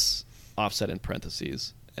 but it's offset in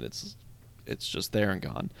parentheses, and it's just there and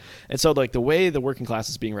gone. And so like the way the working class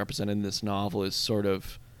is being represented in this novel is sort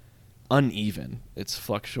of uneven. It's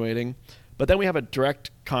fluctuating. But then we have a direct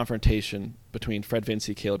confrontation between Fred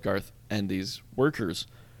Vincy, Caleb Garth, and these workers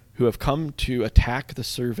who have come to attack the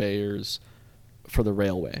surveyors for the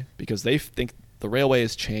railway because they think the railway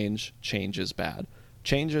is change is bad.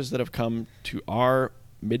 Changes that have come to our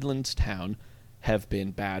Midlands town have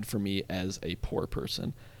been bad for me as a poor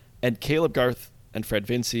person. And Caleb Garth and Fred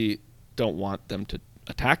Vincy don't want them to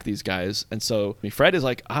attack these guys. And so Fred is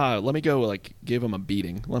like, let me go like give him a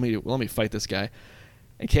beating. Let me fight this guy.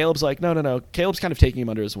 And Caleb's like, no. Caleb's kind of taking him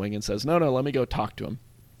under his wing and says, no, let me go talk to him.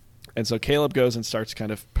 And so Caleb goes and starts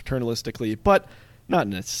kind of paternalistically, but not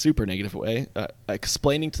in a super negative way,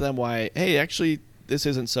 explaining to them why, hey, actually, this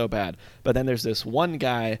isn't so bad. But then there's this one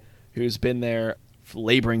guy who's been there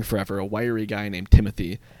laboring forever, a wiry guy named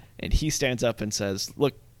Timothy, and he stands up and says,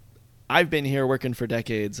 look, I've been here working for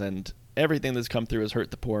decades, and everything that's come through has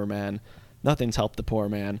hurt the poor man. Nothing's helped the poor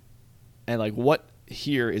man. And like what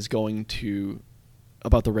here is going to,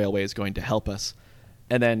 about the railway is going to help us.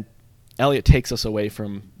 And then Eliot takes us away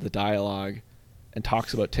from the dialogue and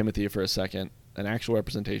talks about Timothy for a second, an actual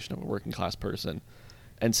representation of a working class person,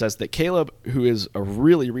 and says that Caleb, who is a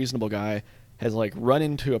really reasonable guy, has like run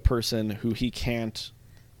into a person who he can't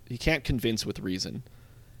convince with reason.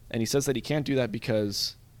 And he says that he can't do that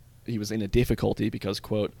because he was in a difficulty because,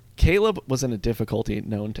 quote, Caleb was in a difficulty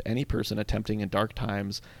known to any person attempting in dark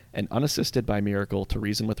times and unassisted by miracle to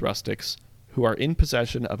reason with rustics who are in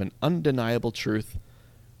possession of an undeniable truth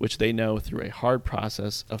which they know through a hard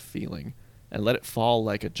process of feeling, and let it fall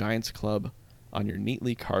like a giant's club on your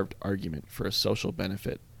neatly carved argument for a social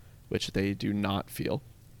benefit which they do not feel,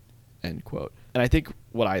 end quote. And I think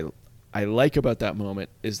what I like about that moment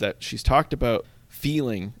is that she's talked about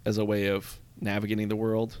feeling as a way of navigating the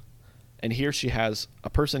world, and here she has a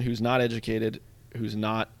person who's not educated, who's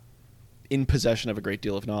not in possession of a great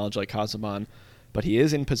deal of knowledge like Casaubon, but he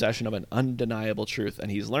is in possession of an undeniable truth,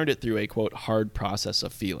 and he's learned it through a, quote, hard process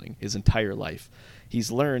of feeling his entire life.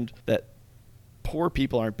 He's learned that poor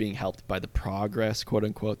people aren't being helped by the progress, quote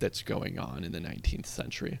unquote, that's going on in the 19th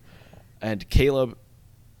century. And Caleb,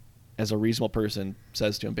 as a reasonable person,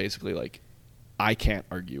 says to him basically like, I can't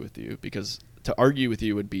argue with you, because to argue with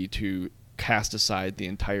you would be to cast aside the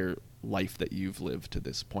entire life that you've lived to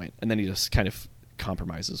this point. And then he just kind of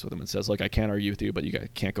compromises with him and says, like, I can't argue with you, but you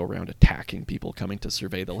can't go around attacking people coming to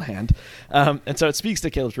survey the land. And so it speaks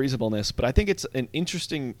to Caleb's reasonableness, but I think it's an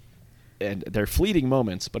interesting, and they're fleeting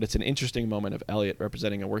moments, but it's an interesting moment of Eliot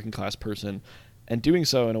representing a working class person and doing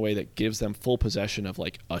so in a way that gives them full possession of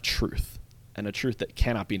like a truth, and a truth that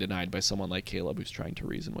cannot be denied by someone like Caleb who's trying to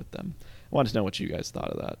reason with them. I wanted to know what you guys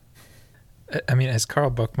thought of that. I mean, as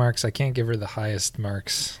Carl bookmarks, I can't give her the highest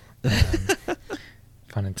marks,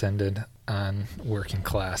 pun intended, on working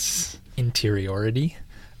class interiority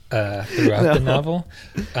throughout the novel.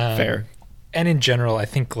 Fair. And in general, I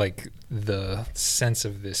think like the sense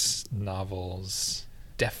of this novel's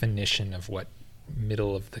definition of what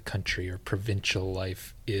middle of the country or provincial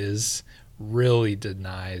life is really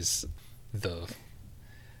denies the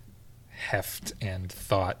heft and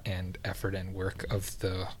thought and effort and work of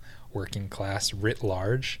the working class writ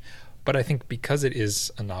large. But I think because it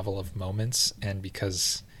is a novel of moments, and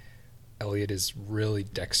because Eliot is really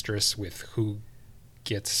dexterous with who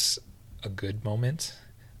gets a good moment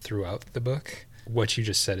throughout the book, what you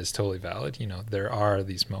just said is totally valid. You know, there are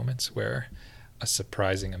these moments where a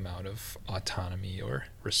surprising amount of autonomy or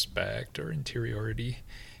respect or interiority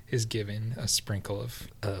is given, a sprinkle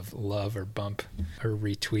of love or bump or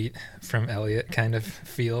retweet from Eliot kind of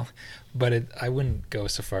feel. But I wouldn't go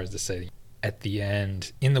so far as to say at the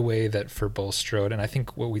end, in the way that for Bulstrode, and I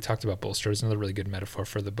think what we talked about Bulstrode is another really good metaphor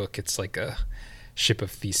for the book. It's like a ship of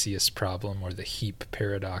Theseus problem, or the heap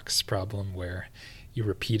paradox problem, where you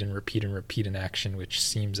repeat and repeat and repeat an action which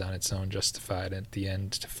seems on its own justified, at the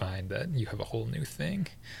end to find that you have a whole new thing,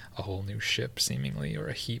 a whole new ship seemingly, or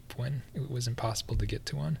a heap when it was impossible to get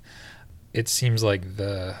to one. It seems like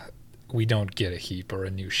we don't get a heap or a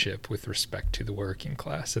new ship with respect to the working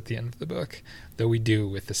class at the end of the book, though we do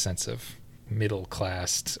with the sense of middle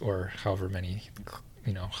class, or however many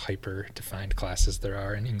hyper defined classes there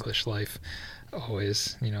are in English life,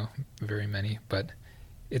 always, very many, but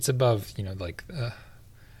it's above, like a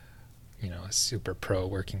super pro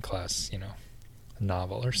working class,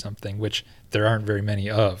 novel or something, which there aren't very many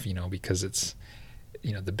of, because it's,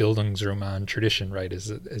 the Bildungsroman tradition, right, is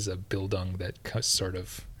a Bildung that sort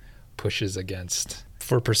of pushes against,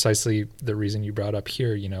 for precisely the reason you brought up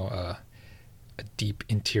here, a deep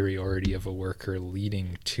interiority of a worker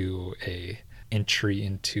leading to a entry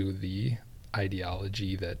into the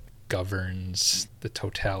ideology that governs the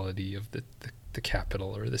totality of the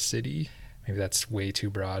capital or the city. Maybe that's way too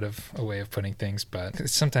broad of a way of putting things, but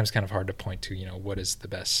it's sometimes kind of hard to point to, what is the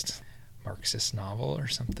best Marxist novel or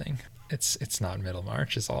something. It's not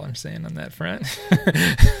Middlemarch is all I'm saying on that front.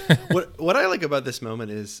 What I like about this moment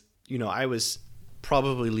is, I was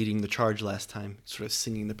probably leading the charge last time, sort of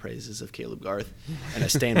singing the praises of Caleb Garth, and I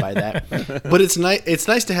stand by that. But it's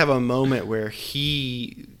nice to have a moment where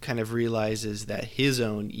he kind of realizes that his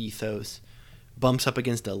own ethos bumps up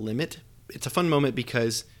against a limit. It's a fun moment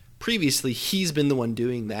because previously he's been the one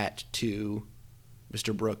doing that to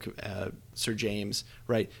Mr. Brooke, Sir James,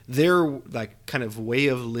 right? Their like kind of way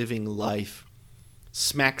of living life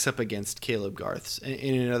smacks up against Caleb Garth's.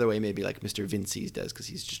 In another way, maybe like Mr. Vincey's does, because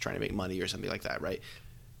he's just trying to make money or something like that, right?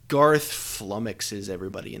 Garth flummoxes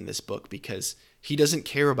everybody in this book because he doesn't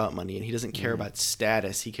care about money and he doesn't care about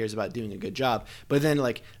status. He cares about doing a good job. But then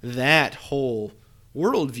like that whole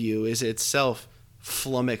worldview is itself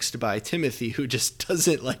flummoxed by Timothy, who just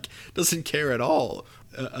doesn't care at all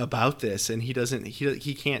about this, and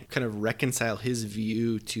he can't kind of reconcile his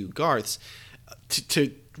view to Garth's.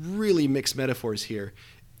 To really mix metaphors here,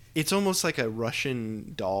 it's almost like a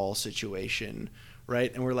Russian doll situation,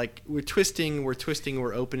 right? And we're twisting,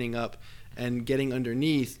 we're opening up and getting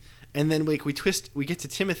underneath, and then like we get to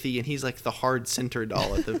Timothy, and he's like the hard center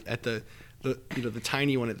doll at the the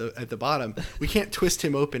tiny one at the bottom. We can't twist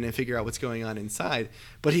him open and figure out what's going on inside,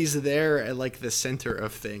 but he's there at like the center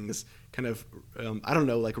of things, kind of I don't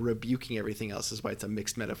know, like rebuking everything else is why it's a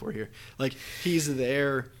mixed metaphor here. Like he's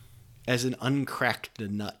there as an uncracked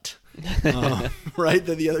nut, right,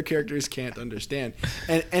 that the other characters can't understand,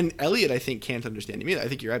 and Elliot I think can't understand him either. I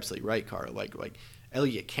think you're absolutely right, Carl. Like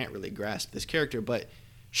Elliot can't really grasp this character, but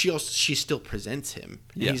she still presents him.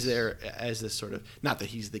 Yes. He's there as this sort of, not that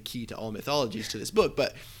he's the key to all mythologies to this book,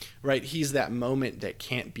 but right, he's that moment that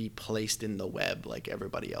can't be placed in the web like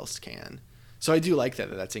everybody else can. So I do like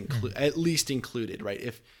that's at least included, right?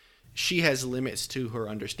 If she has limits to her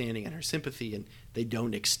understanding and her sympathy, and they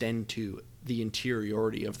don't extend to the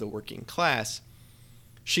interiority of the working class,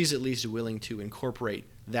 she's at least willing to incorporate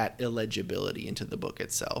that illegibility into the book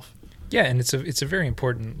itself. Yeah, and it's a very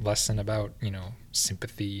important lesson about,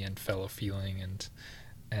 sympathy and fellow feeling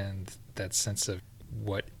and that sense of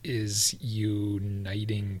what is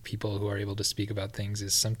uniting people who are able to speak about things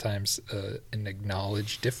is sometimes an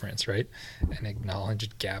acknowledged difference, right? An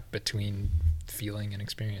acknowledged gap between feeling and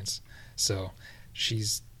experience. So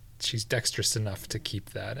she's dexterous enough to keep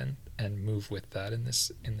that and move with that in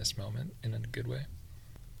this moment in a good way.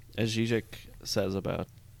 As Zizek says about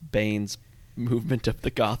Bane's movement of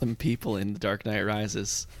the Gotham people in The Dark Knight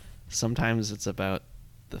Rises, sometimes it's about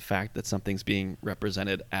the fact that something's being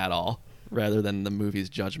represented at all rather than the movie's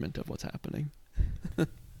judgment of what's happening.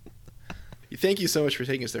 Thank you so much for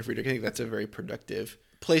taking us there, Friedrich. I think that's a very productive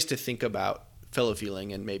place to think about fellow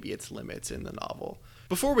feeling and maybe its limits in the novel.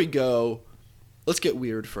 Before we go, let's get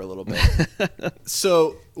weird for a little bit.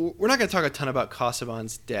 So we're not going to talk a ton about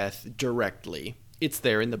Casaubon's death directly. It's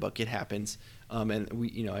there in the book. It happens. And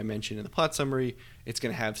I mentioned in the plot summary, it's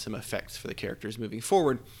going to have some effects for the characters moving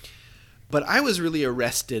forward. But I was really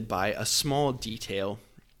arrested by a small detail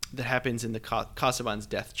that happens in the Casaubon's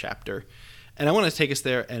death chapter. And I want to take us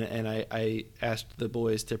there, and I asked the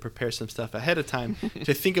boys to prepare some stuff ahead of time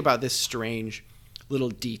to think about this strange little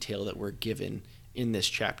detail that we're given in this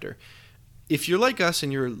chapter. If you're like us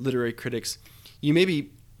and you're literary critics, you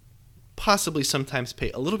maybe possibly sometimes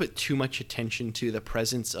pay a little bit too much attention to the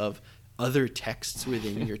presence of other texts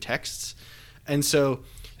within your texts. And so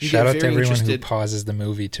you shout out get to very everyone interested. who pauses the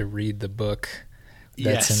movie to read the book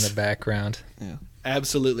that's in the background. Yeah.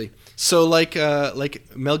 Absolutely. So like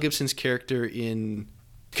Mel Gibson's character in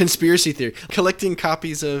Conspiracy Theory, collecting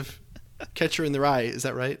copies of Catcher in the Rye. Is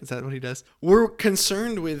that right? Is that what he does? We're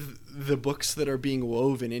concerned with the books that are being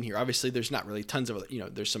woven in here. Obviously, there's not really tons of,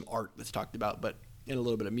 there's some art that's talked about, but in a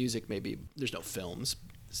little bit of music, maybe. There's no films.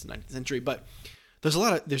 It's the 19th century, but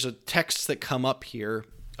there's a texts that come up here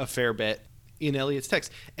a fair bit in Eliot's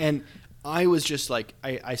text. And I was just like,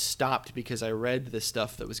 I stopped because I read the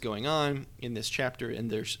stuff that was going on in this chapter,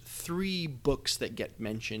 and there's 3 books that get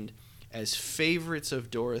mentioned as favorites of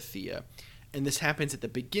Dorothea. And this happens at the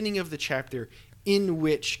beginning of the chapter in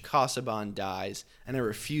which Casaubon dies, and I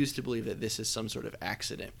refuse to believe that this is some sort of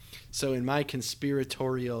accident. So in my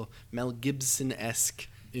conspiratorial, Mel Gibson-esque,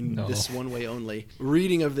 this one way only,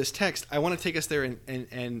 reading of this text, I want to take us there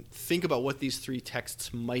and think about what these three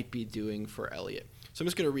texts might be doing for Eliot. So I'm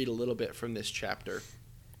just going to read a little bit from this chapter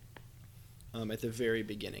at the very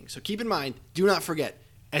beginning. So keep in mind, do not forget,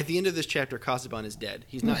 at the end of this chapter, Casaubon is dead.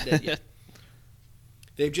 He's not dead yet.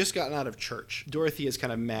 They've just gotten out of church. Dorothea is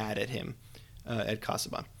kind of mad at him, at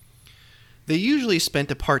Casaubon. They usually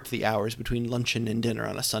spent apart the hours between luncheon and dinner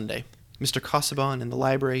on a Sunday. Mr. Casaubon in the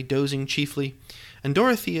library, dozing chiefly, and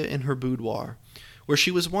Dorothea in her boudoir, where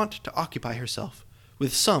she was wont to occupy herself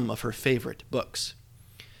with some of her favorite books.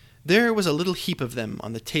 There was a little heap of them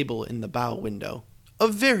on the table in the bow window,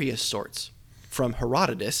 of various sorts, from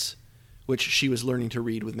Herodotus, which she was learning to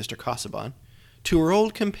read with Mr. Casaubon, to her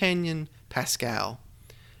old companion Pascal,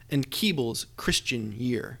 and Keeble's Christian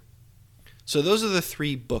Year. So those are the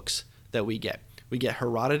three books that we get. We get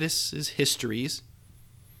Herodotus's Histories,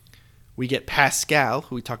 we get Pascal,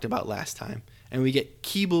 who we talked about last time, and we get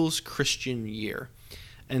Keeble's Christian Year.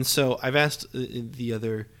 And so I've asked the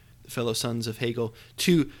other fellow sons of Hegel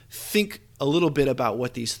to think a little bit about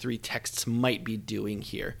what these three texts might be doing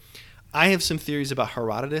here. I have some theories about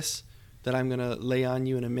Herodotus that I'm going to lay on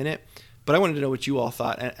you in a minute, but I wanted to know what you all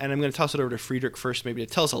thought, and I'm going to toss it over to Friedrich first, maybe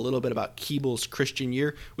to tell us a little bit about Keeble's Christian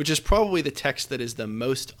Year, which is probably the text that is the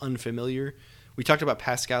most unfamiliar. We talked about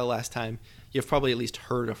Pascal last time. You've probably at least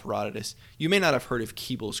heard of Herodotus. You may not have heard of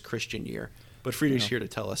Keeble's Christian Year, but Friedrich's here to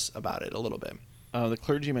tell us about it a little bit. The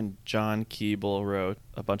clergyman John Keble wrote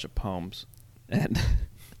a bunch of poems, and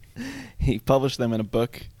he published them in a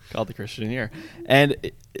book called The Christian Year.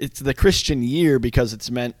 And it's the Christian Year because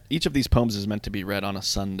each of these poems is meant to be read on a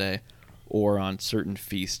Sunday or on certain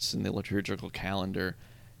feasts in the liturgical calendar.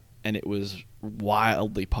 And it was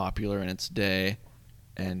wildly popular in its day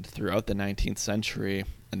and throughout the 19th century,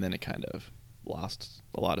 and then it kind of lost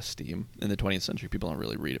a lot of steam. In the 20th century, people don't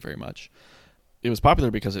really read it very much. It was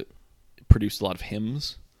popular because it produced a lot of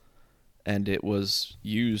hymns, and it was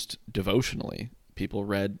used devotionally. People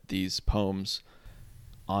read these poems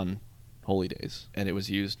on holy days, and it was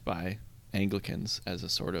used by Anglicans as a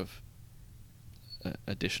sort of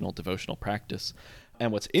additional devotional practice.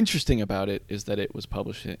 And what's interesting about it is that it was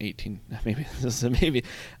published in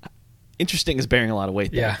interesting is bearing a lot of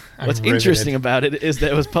weight there. Yeah, what's interesting about it is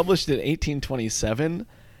that it was published in 1827,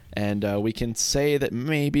 and we can say that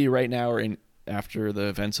maybe right now or after the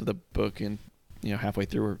events of the book in halfway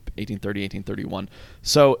through, or 1830, 1831.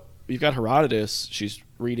 So you've got Herodotus. She's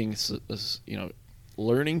reading,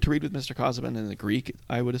 learning to read with Mr. Casaubon in the Greek,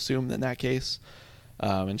 I would assume, in that case.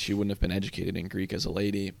 And she wouldn't have been educated in Greek as a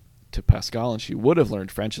lady, to Pascal, and she would have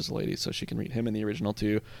learned French as a lady, so she can read him in the original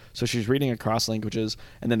too. So she's reading across languages,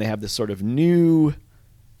 and then they have this sort of new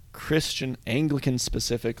Christian, Anglican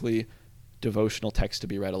specifically, devotional text to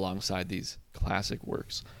be read alongside these classic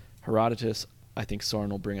works. Herodotus, I think Soren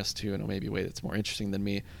will bring us to in a maybe way that's more interesting than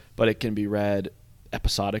me, but it can be read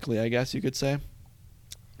episodically, I guess you could say.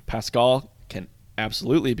 Pascal can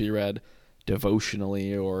absolutely be read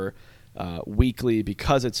devotionally or weekly,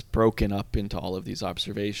 because it's broken up into all of these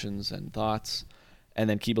observations and thoughts. And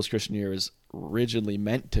then Keeble's Christian Year is rigidly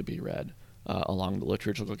meant to be read along the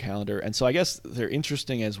liturgical calendar. And so I guess they're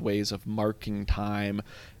interesting as ways of marking time,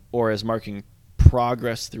 or as marking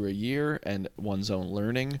progress through a year and one's own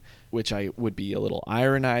learning, which I would be a little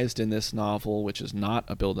ironized in this novel, which is not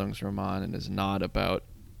a Bildungsroman and is not about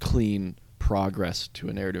clean progress to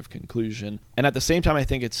a narrative conclusion. And at the same time, I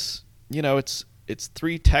think it's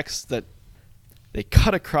three texts that they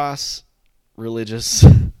cut across religious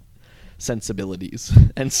sensibilities.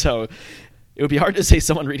 And so it would be hard to say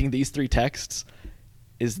someone reading these three texts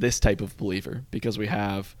is this type of believer, because we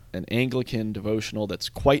have an Anglican devotional that's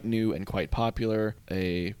quite new and quite popular,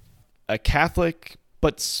 a Catholic,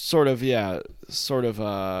 but sort of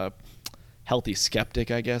a healthy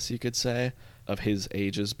skeptic, I guess you could say, of his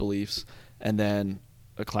age's beliefs, and then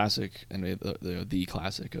a classic, and the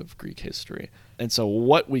classic of Greek history. And so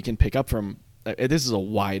what we can pick up from, this is a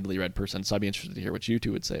widely read person, so I'd be interested to hear what you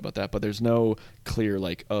two would say about that, but there's no clear,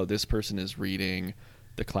 this person is reading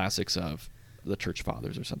the classics of the Church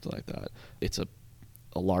Fathers or something like that. It's a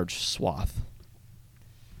large swath.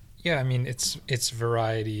 Yeah, I mean, it's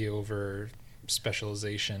variety over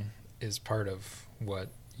specialization is part of what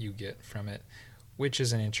you get from it, which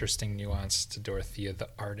is an interesting nuance to Dorothea, the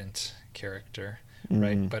ardent character.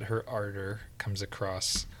 Right, but her ardor comes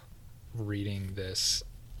across reading this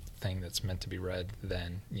thing that's meant to be read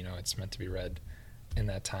then. It's meant to be read in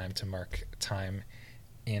that time to mark time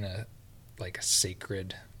in like a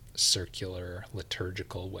sacred, circular,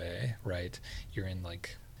 liturgical way, right? You're in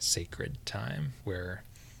like sacred time where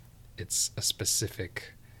it's a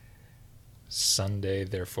specific Sunday,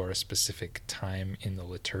 therefore a specific time in the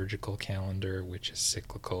liturgical calendar, which is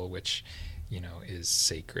cyclical, which, is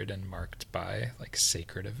sacred and marked by like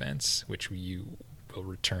sacred events, which you will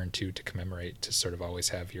return to commemorate, to sort of always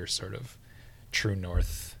have your sort of true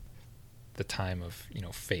north, the time of,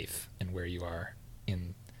 faith and where you are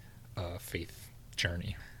in a faith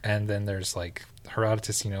journey. And then there's like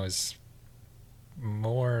Herodotus, is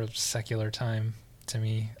more secular time to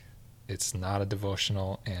me. It's not a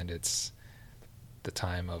devotional, and it's the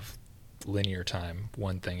time of linear time,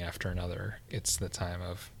 one thing after another. It's the time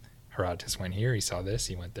of Herodotus went here, he saw this,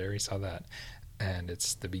 he went there, he saw that. And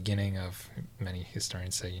it's the beginning of, many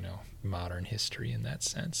historians say, modern history in that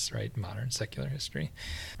sense, right? Modern secular history.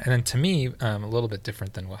 And then to me, a little bit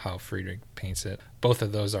different than how Friedrich paints it. Both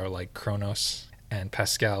of those are like Chronos, and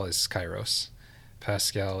Pascal is Kairos.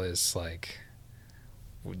 Pascal is like,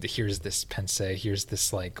 here's this pensée, here's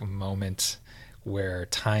this like moment where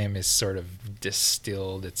time is sort of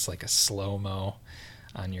distilled. It's like a slow-mo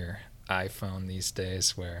on your iPhone these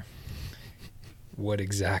days, where what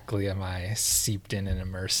exactly am I seeped in and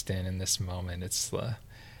immersed in this moment? It's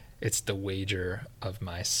the wager of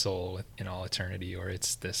my soul in all eternity, or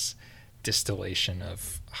it's this distillation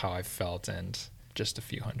of how I felt and just a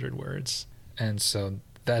few hundred words. And so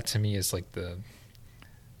that to me is like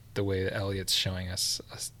the way that Eliot's showing us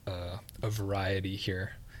a variety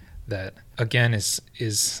here that again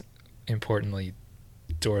is importantly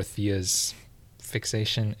Dorothea's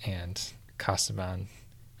fixation, and Casaubon,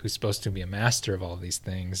 who's supposed to be a master of all of these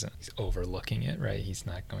things, he's overlooking it, right? He's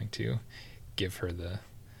not going to give her the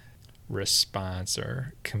response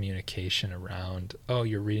or communication around, oh,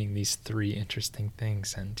 you're reading these 3 interesting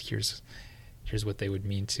things, and here's what they would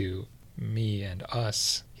mean to me and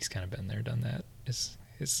us. He's kind of been there, done that, is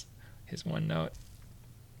his one note.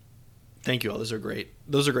 Thank you all. Those are great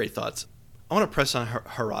thoughts. I want to press on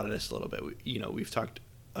Herodotus a little bit. We've talked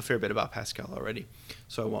a fair bit about Pascal already,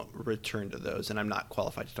 so I won't return to those, and I'm not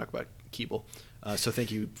qualified to talk about Keble. So thank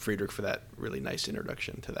you, Friedrich, for that really nice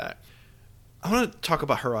introduction to that. I want to talk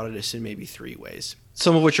about Herodotus in maybe 3 ways,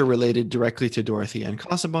 some of which are related directly to Dorothea and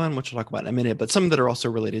Casaubon, which we'll talk about in a minute, but some that are also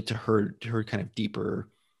related to her kind of deeper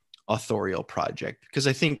authorial project. Because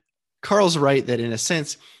I think Carl's right that in a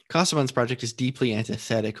sense, Casaubon's project is deeply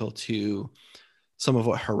antithetical to some of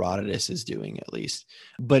what Herodotus is doing, at least.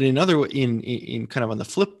 But in kind of on the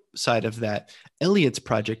flip side of that, Eliot's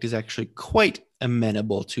project is actually quite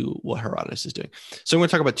amenable to what Herodotus is doing. So I'm going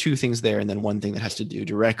to talk about 2 things there, and then one thing that has to do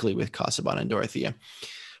directly with Casaubon and Dorothea.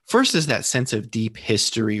 First is that sense of deep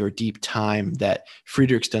history or deep time that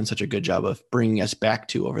Friedrich's done such a good job of bringing us back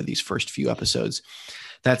to over these first few episodes.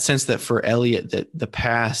 That sense that for Eliot, that the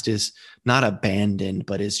past is not abandoned,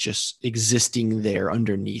 but is just existing there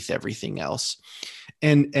underneath everything else.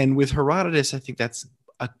 And with Herodotus, I think that's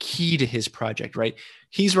a key to his project, right?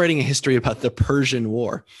 He's writing a history about the Persian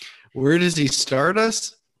War. Where does he start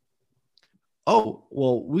us? Oh,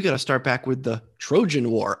 well, we got to start back with the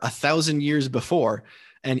Trojan War 1,000 years before.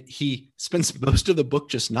 And he spends most of the book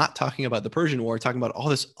just not talking about the Persian War, talking about all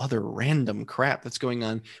this other random crap that's going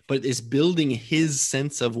on, but is building his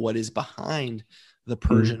sense of what is behind the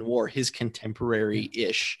Persian War, his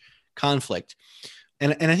contemporary-ish conflict.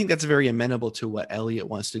 And I think that's very amenable to what Eliot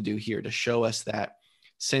wants to do here, to show us that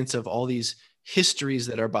sense of all these histories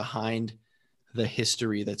that are behind the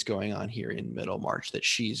history that's going on here in Middlemarch that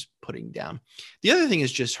she's putting down. The other thing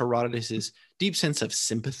is just Herodotus's deep sense of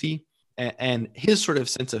sympathy and his sort of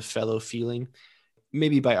sense of fellow feeling.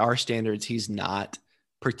 Maybe by our standards, he's not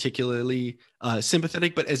particularly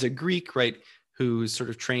sympathetic, but as a Greek, right, who's sort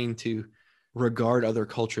of trained to regard other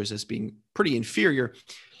cultures as being pretty inferior,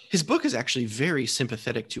 his book is actually very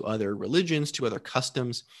sympathetic to other religions, to other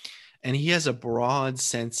customs. And he has a broad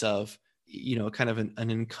sense of, kind of an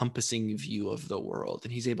encompassing view of the world.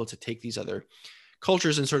 And he's able to take these other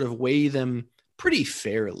cultures and sort of weigh them pretty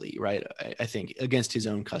fairly, right? I think against his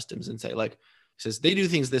own customs, and say, like, he says, they do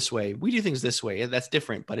things this way, we do things this way, that's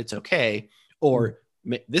different, but it's okay. Or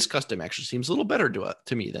this custom actually seems a little better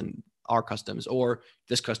to me than our customs, or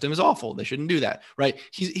this custom is awful, they shouldn't do that, right?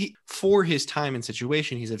 He for his time and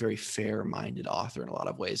situation, he's a very fair-minded author in a lot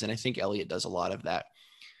of ways. And I think Eliot does a lot of that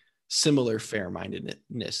similar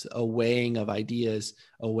fair-mindedness, a weighing of ideas,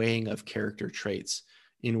 a weighing of character traits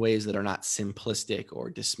in ways that are not simplistic or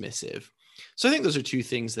dismissive. So I think those are 2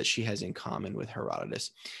 things that she has in common with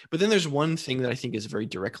Herodotus. But then there's one thing that I think is very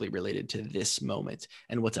directly related to this moment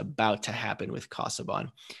and what's about to happen with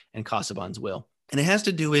Casaubon and Casaubon's will. And it has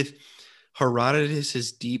to do with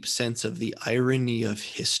Herodotus's deep sense of the irony of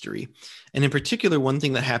history. And in particular, one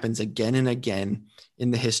thing that happens again and again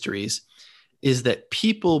in the histories is that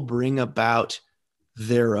people bring about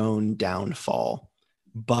their own downfall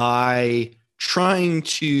by trying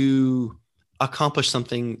to accomplish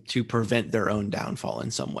something to prevent their own downfall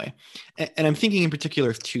in some way. And I'm thinking in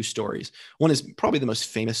particular of two stories. One is probably the most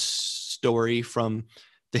famous story from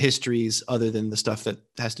the histories, other than the stuff that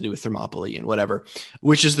has to do with Thermopylae and whatever,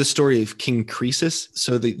 which is the story of King Croesus.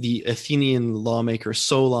 So the Athenian lawmaker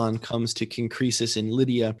Solon comes to King Croesus in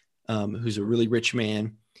Lydia, who's a really rich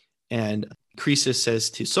man. And Croesus says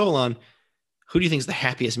to Solon, who do you think is the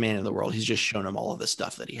happiest man in the world? He's just shown him all of the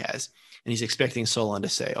stuff that he has. And he's expecting Solon to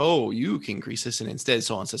say, oh, you, King Croesus. And instead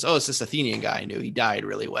Solon says, oh, it's this Athenian guy I knew. He died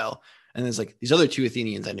really well. And there's like these other two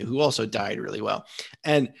Athenians I knew who also died really well.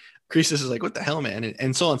 And Croesus is like, what the hell, man?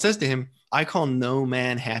 And Solon says to him, I call no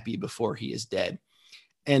man happy before he is dead.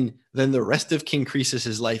 And then the rest of King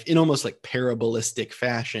Croesus's life, in almost like parabolistic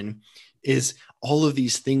fashion, is all of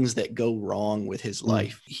these things that go wrong with his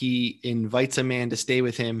life. He invites a man to stay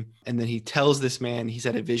with him, and then he tells this man, he's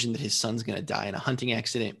had a vision that his son's going to die in a hunting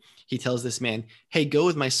accident. He tells this man, hey, go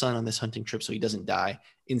with my son on this hunting trip so he doesn't die.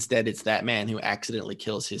 Instead, it's that man who accidentally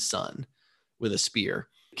kills his son with a spear.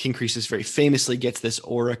 King Croesus very famously gets this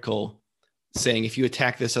oracle saying, if you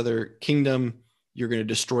attack this other kingdom, you're going to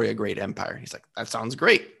destroy a great empire. He's like, that sounds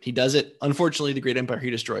great. He does it. Unfortunately, the great empire he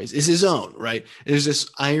destroys is his own, right? There's this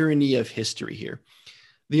irony of history here.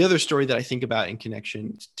 The other story that I think about in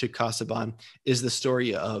connection to Casaubon is the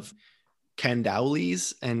story of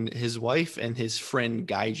Candaules and his wife and his friend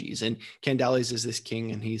Gyges. And Candaules is this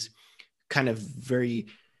king, and he's kind of very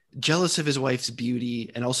jealous of his wife's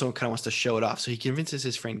beauty and also kind of wants to show it off. So he convinces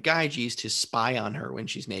his friend Gyges to spy on her when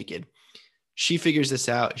she's naked. She figures this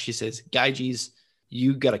out. She says, Gyges,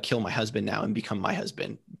 you got to kill my husband now and become my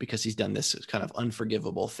husband because he's done this kind of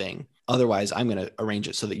unforgivable thing. Otherwise, I'm going to arrange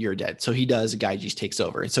it so that you're dead. So he does. Gyges takes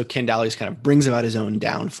over. And so Candaules kind of brings about his own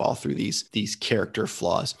downfall through these character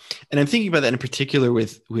flaws. And I'm thinking about that in particular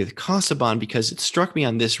with Casaubon because it struck me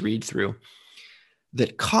on this read through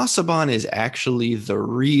that Casaubon is actually the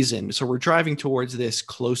reason. So we're driving towards this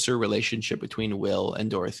closer relationship between Will and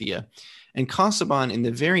Dorothea. And Casaubon, in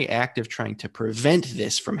the very act of trying to prevent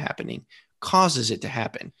this from happening, causes it to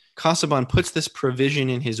happen. Casaubon puts this provision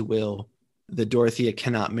in his will that Dorothea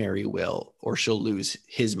cannot marry Will or she'll lose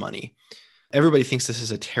his money. Everybody thinks this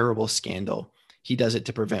is a terrible scandal. He does it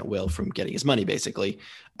to prevent Will from getting his money, basically.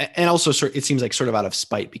 And also, it seems like sort of out of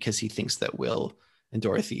spite because he thinks that Will and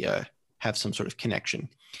Dorothea have some sort of connection.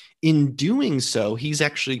 In doing so, he's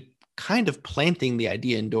actually kind of planting the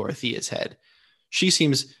idea in Dorothea's head. She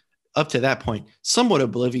seems, up to that point, somewhat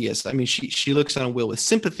oblivious. I mean, she looks on Will with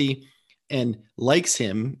sympathy and likes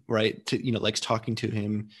him, right? Likes talking to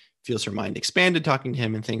him, feels her mind expanded talking to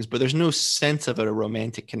him and things, but there's no sense of a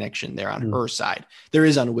romantic connection there on her side. There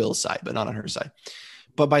is on Will's side, but not on her side.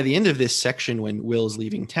 But by the end of this section, when Will's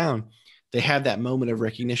leaving town, they have that moment of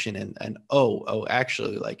recognition and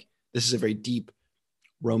actually, like, this is a very deep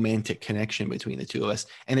romantic connection between the two of us.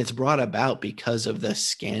 And it's brought about because of the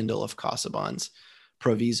scandal of Casaubon's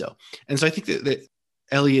proviso. And so I think that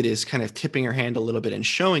Eliot is kind of tipping her hand a little bit and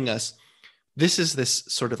showing us this is this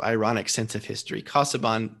sort of ironic sense of history.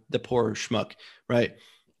 Casaubon, the poor schmuck, right,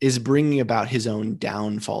 is bringing about his own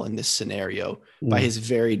downfall in this scenario by his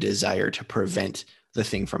very desire to prevent the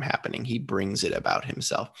thing from happening. He brings it about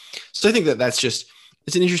himself. So I think that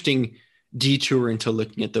it's an interesting detour into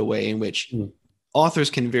looking at the way in which authors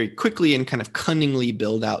can very quickly and kind of cunningly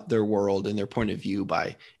build out their world and their point of view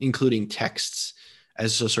by including texts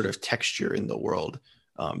as a sort of texture in the world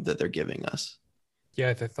that they're giving us. Yeah,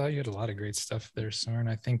 I thought you had a lot of great stuff there, Soren.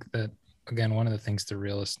 I think that, again, one of the things the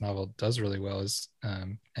realist novel does really well is,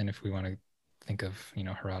 and if we want to think of,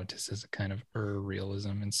 Herodotus as a kind of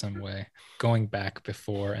realism in some way, going back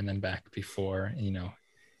before and then back before,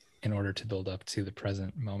 in order to build up to the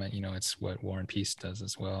present moment. It's what War and Peace does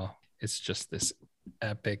as well. It's just this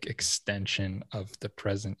epic extension of the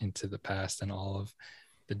present into the past and all of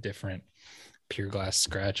the different pure glass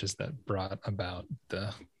scratches that brought about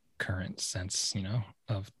the current sense,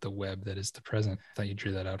 of the web that is the present. I thought you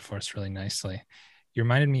drew that out for us really nicely. You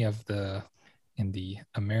reminded me of in the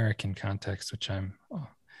American context, which I'm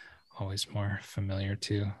always more familiar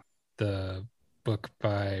to, the book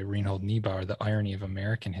by Reinhold Niebuhr, The Irony of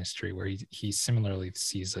American History, where he similarly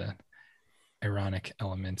sees a ironic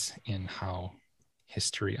element in how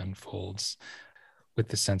history unfolds, with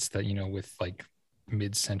the sense that, with like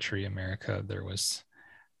mid-century America, there was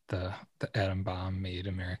the atom bomb made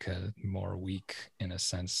America more weak in a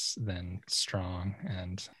sense than strong.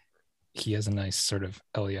 And he has a nice sort of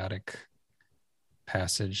Eliatic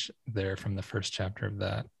passage there from the first chapter of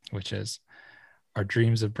that, which is, our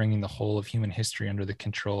dreams of bringing the whole of human history under the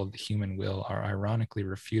control of the human will are ironically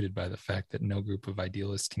refuted by the fact that no group of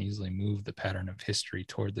idealists can easily move the pattern of history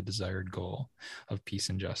toward the desired goal of peace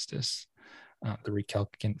and justice. The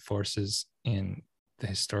recalcitrant forces in the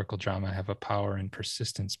historical drama have a power and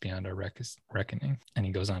persistence beyond our reckoning. And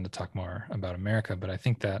he goes on to talk more about America, but I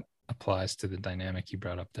think that applies to the dynamic you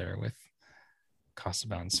brought up there with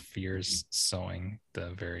Casaubon's fears sowing the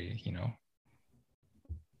very,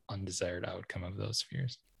 undesired outcome of those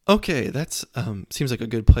fears. Okay, that's seems like a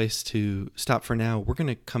good place to stop for now. We're going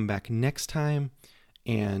to come back next time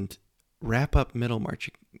and wrap up Middlemarch.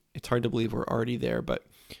 It's hard to believe we're already there, but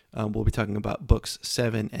we'll be talking about books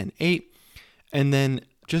 7 and 8. And then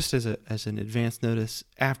just as an advance notice,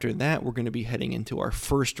 after that, we're going to be heading into our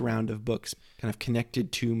first round of books kind of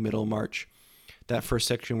connected to Middlemarch. That first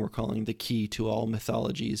section we're calling The Key to All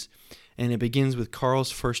Mythologies. And it begins with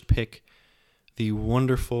Carl's first pick, the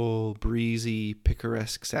wonderful, breezy,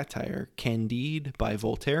 picaresque satire Candide by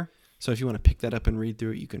Voltaire. So if you want to pick that up and read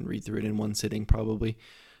through it, you can read through it in one sitting probably.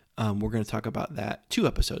 We're going to talk about that 2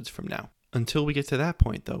 episodes from now. Until we get to that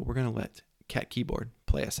point, though, we're going to let Cat Keyboard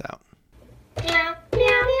play us out.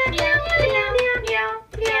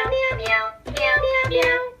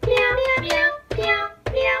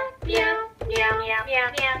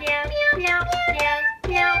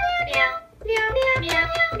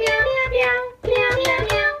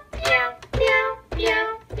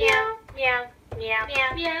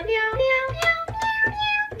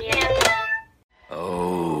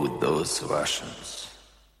 Oh, those Russians.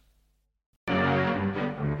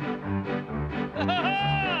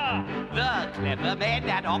 The clever men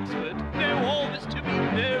at Oxford know all that's to be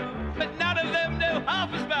known, but none of them know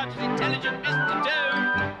half as much as intelligent Mr.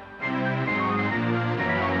 Toad.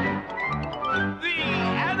 The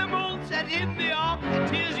animals that in the ark, the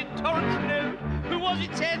tears in torrents flowed. Who was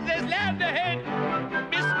it said there's land ahead?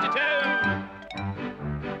 Mr. Toad.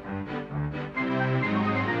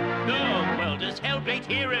 The world has held great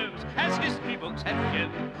heroes, as history books have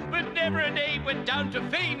shown, but never a name went down to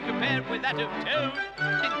fame compared with that of Toad.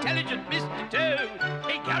 Intelligent Mr. Toad,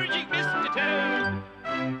 encouraging Mr.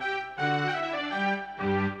 Toad.